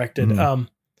guy directed. And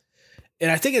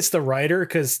I think it's the writer,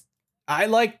 because I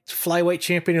liked Flyweight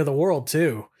Champion of the World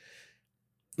too.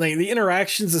 Like the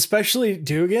interactions, especially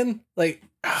Dugan. Like,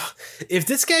 if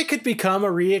this guy could become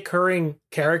a reoccurring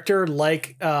character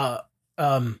like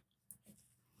Dudley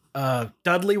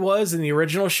was in the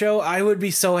original show, I would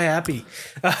be so happy.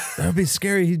 That would be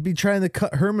scary. He'd be trying to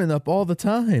cut Herman up all the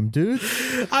time, dude.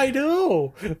 I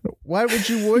know. Why would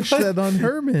you wish that on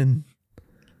Herman?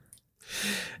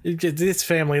 This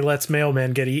family lets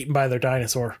mailmen get eaten by their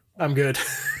dinosaur. I'm good.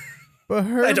 But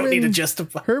Herman, I don't need to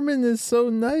justify. Herman is so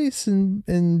nice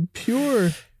and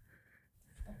pure.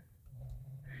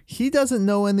 He doesn't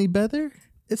know any better.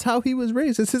 It's how he was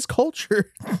raised. It's his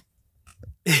culture.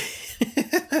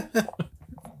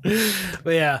 But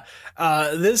yeah,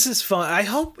 this is fun. I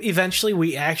hope eventually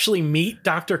we actually meet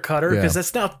Dr. Cutter, because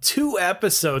that's now 2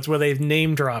 episodes where they've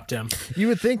name dropped him. You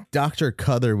would think Dr.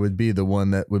 Cutter would be the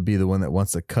one that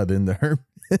wants to cut into Herman.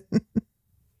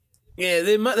 Yeah,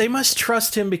 they must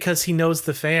trust him because he knows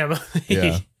the family.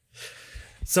 Yeah.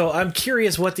 So I'm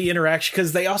curious what the interaction,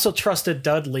 because they also trusted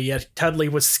Dudley, yet Dudley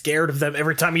was scared of them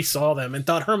every time he saw them and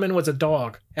thought Herman was a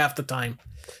dog half the time.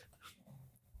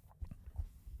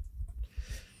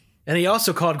 And he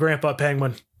also called Grandpa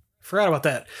Penguin. Forgot about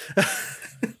that.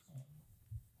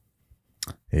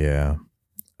 Yeah.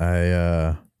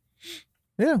 Yeah.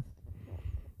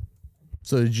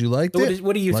 So did you like it?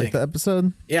 What do you think? The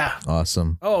episode? Yeah.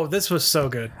 Awesome. Oh, this was so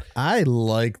good. I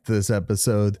liked this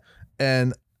episode,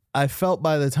 and I felt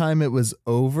by the time it was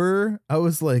over, I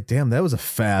was like, damn, that was a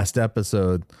fast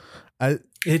episode. It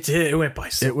did. It went by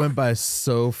so It went by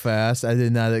so fast. I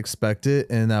did not expect it,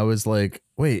 and I was like,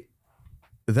 wait,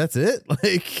 that's it?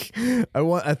 Like,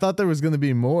 I thought there was going to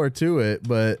be more to it,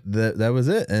 but that was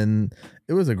it, and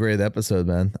it was a great episode,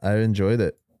 man. I enjoyed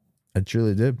it. I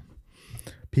truly did.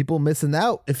 People missing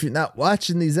out if you're not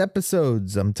watching these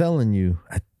episodes. I'm telling you.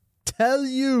 I tell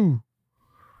you.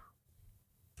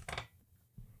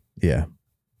 Yeah.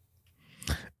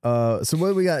 So what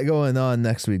do we got going on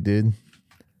next week, dude?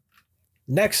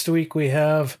 Next week we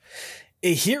have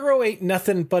A Hero Ain't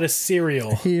Nothing But a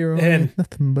Cereal. A hero ain't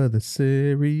nothing but a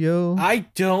cereal. I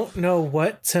don't know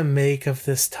what to make of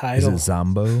this title. Is it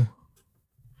Zombo?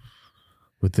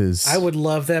 With his... I would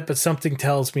love that, but something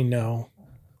tells me no.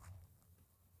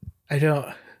 I don't...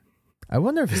 I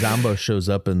wonder if Zombo shows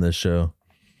up in this show.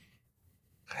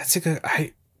 That's a good...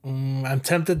 I'm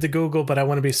tempted to Google, but I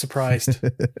want to be surprised.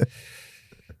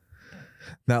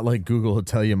 Not like Google will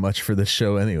tell you much for this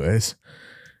show anyways.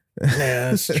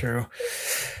 Yeah, that's true.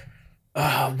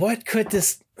 What could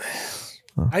this...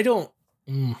 I don't...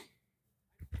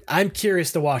 I'm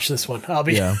curious to watch this one. I'll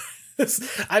be... Yeah.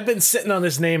 I've been sitting on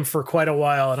this name for quite a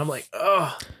while, and I'm like,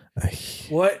 oh,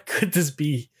 what could this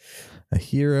be? A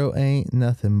hero ain't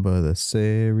nothing but a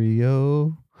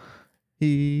cereal.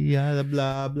 He had a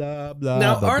blah, blah, blah.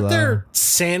 Now, blah, aren't blah. there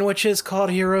sandwiches called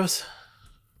heroes?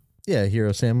 Yeah,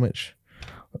 hero sandwich.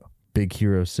 Big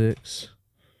Hero 6.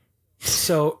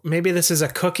 So maybe this is a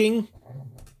cooking?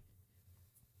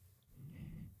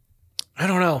 I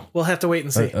don't know. We'll have to wait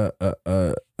and see.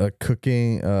 A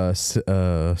cooking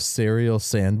cereal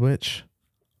sandwich.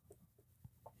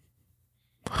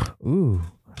 Ooh,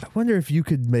 I wonder if you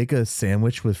could make a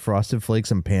sandwich with Frosted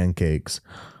Flakes and pancakes.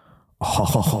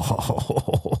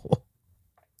 Oh.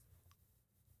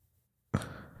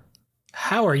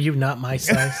 How are you not my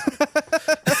size?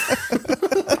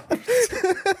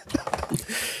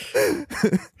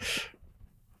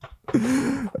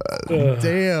 Damn.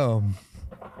 Damn.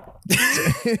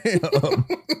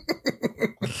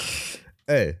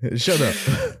 Hey, shut up.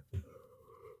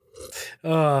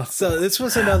 So this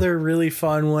was another really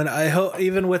fun one. I hope,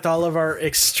 even with all of our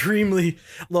extremely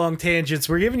long tangents,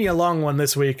 we're giving you a long one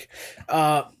this week.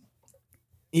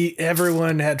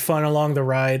 Everyone had fun along the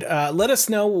ride. Let us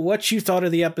know what you thought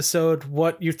of the episode,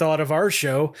 what you thought of our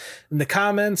show in the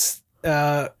comments.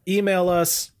 Email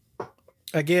us.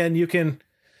 Again, you can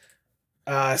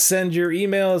send your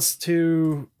emails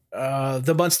to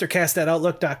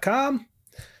themunstercast@outlook.com.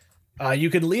 You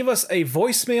can leave us a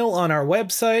voicemail on our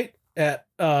website at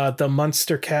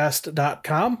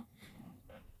themunstercast.com.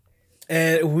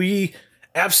 And we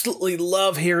absolutely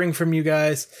love hearing from you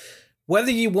guys.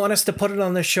 Whether you want us to put it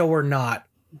on the show or not,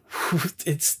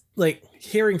 it's like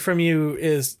hearing from you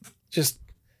is just,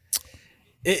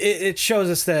 it shows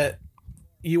us that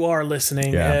you are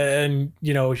listening and,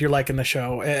 you know, you're liking the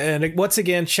show. And once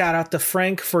again, shout out to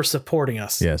Frank for supporting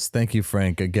us. Yes. Thank you,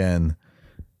 Frank, again.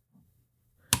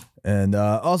 And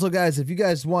also, guys, if you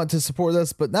guys want to support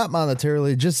us, but not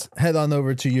monetarily, just head on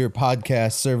over to your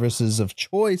podcast services of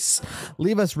choice.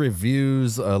 Leave us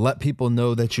reviews. Let people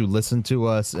know that you listen to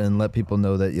us and let people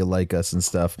know that you like us and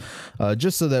stuff,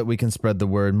 just so that we can spread the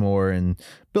word more and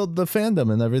build the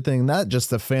fandom and everything. Not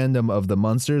just the fandom of the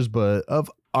Munsters, but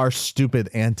of our stupid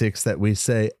antics that we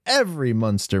say every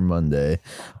Munster Monday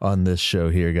on this show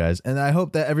here, guys. And I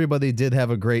hope that everybody did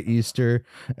have a great Easter,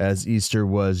 as Easter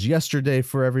was yesterday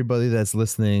for everybody that's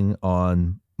listening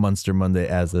on Munster Monday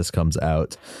as this comes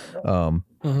out. Oh,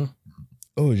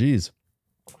 geez.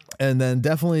 And then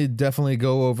definitely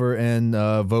go over and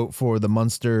vote for the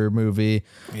Munster movie.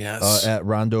 Yes. At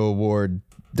rondoaward.com.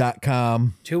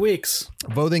 2 weeks.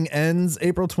 Voting ends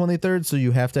April 23rd, so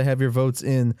you have to have your votes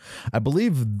in, I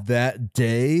believe, that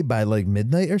day by like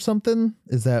midnight or something.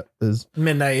 Is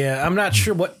midnight? Yeah, I'm not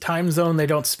sure what time zone, they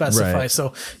don't specify. Right.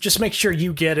 So just make sure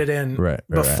you get it in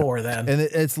before then. And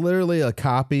it's literally a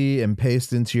copy and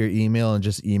paste into your email and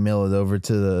just email it over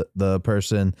to the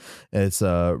person. It's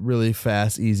a really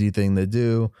fast, easy thing to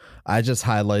do. I just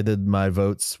highlighted my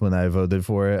votes when I voted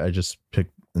for it. I just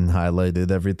picked and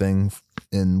highlighted everything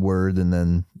in Word and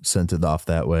then sent it off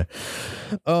that way.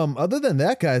 Other than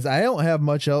that, guys, I don't have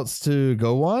much else to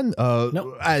go on.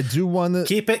 Nope. I do want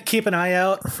to keep an eye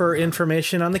out for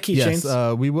information on the keychains.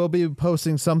 Yes, we will be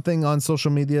posting something on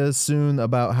social media soon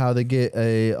about how to get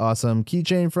a awesome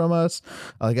keychain from us.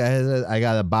 Like I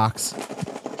got a box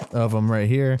of them right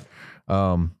here.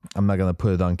 I'm not gonna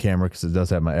put it on camera because it does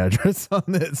have my address on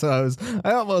it. So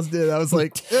I almost did. I was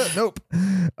like, nope.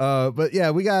 But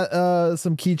yeah, we got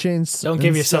some keychains. Don't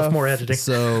give yourself more editing.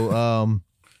 So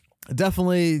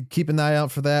definitely keep an eye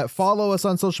out for that. Follow us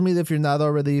on social media if you're not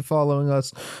already following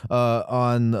us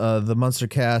on the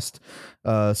Munstercast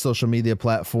social media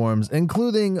platforms,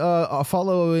 including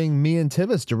following me and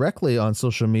Tivis directly on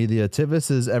social media.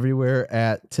 Tivis is everywhere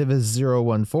at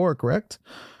Tivis014, correct?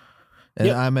 And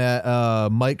yep. I'm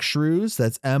at Mike Shrews.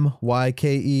 That's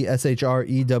MYKESHREWS.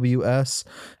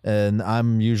 And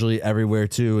I'm usually everywhere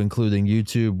too, including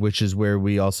YouTube, which is where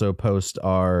we also post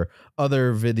our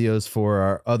other videos for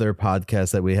our other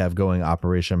podcast that we have going,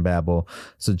 Operation Babel.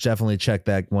 So definitely check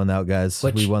that one out, guys.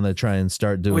 We want to try and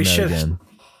start doing that again.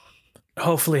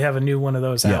 Hopefully have a new one of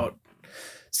those out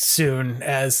soon,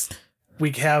 as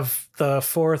we have the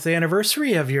 4th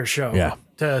anniversary of your show. Yeah.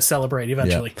 To celebrate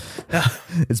eventually. Yeah.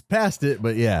 It's past it,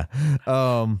 but yeah.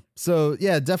 So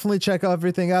yeah, definitely check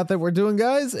everything out that we're doing,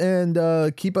 guys,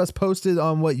 and keep us posted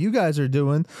on what you guys are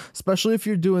doing, especially if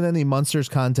you're doing any Munsters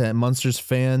content, Munsters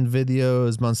fan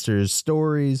videos, Munsters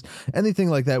stories,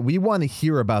 anything like that. We want to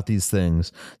hear about these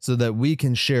things so that we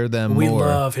can share them more. We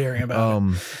love hearing about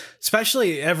it.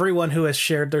 Especially everyone who has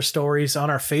shared their stories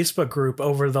on our Facebook group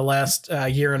over the last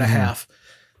year and a half.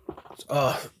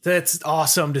 Oh, that's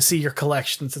awesome to see your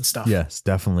collections and stuff. Yes,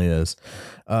 definitely is.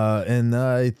 And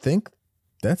I think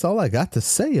that's all I got to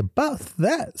say about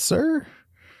that, sir.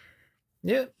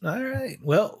 Yeah. All right.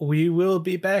 Well, we will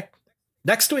be back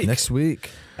next week.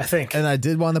 I think. And I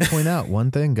did want to point out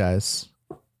one thing, guys.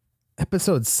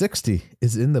 Episode 60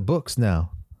 is in the books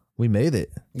now. We made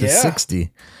it to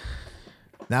 60.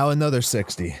 Now another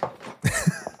 60. All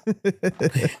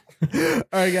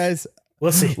right, guys.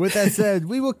 We'll see. With that said,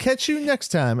 we will catch you next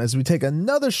time as we take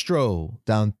another stroll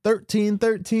down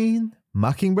 1313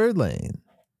 Mockingbird Lane.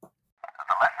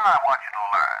 The lesson I want you to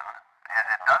learn is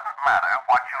it doesn't matter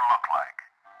what you look like.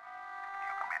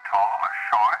 You can be tall or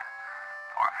short,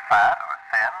 or fat or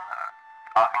thin, or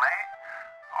ugly,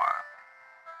 or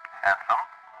handsome,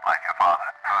 like your father.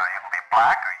 Or you can be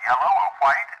black or yellow or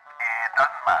white. It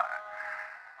doesn't matter.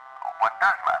 What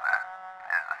does matter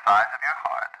is the size of your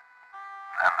heart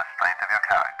and the strength of your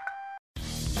character.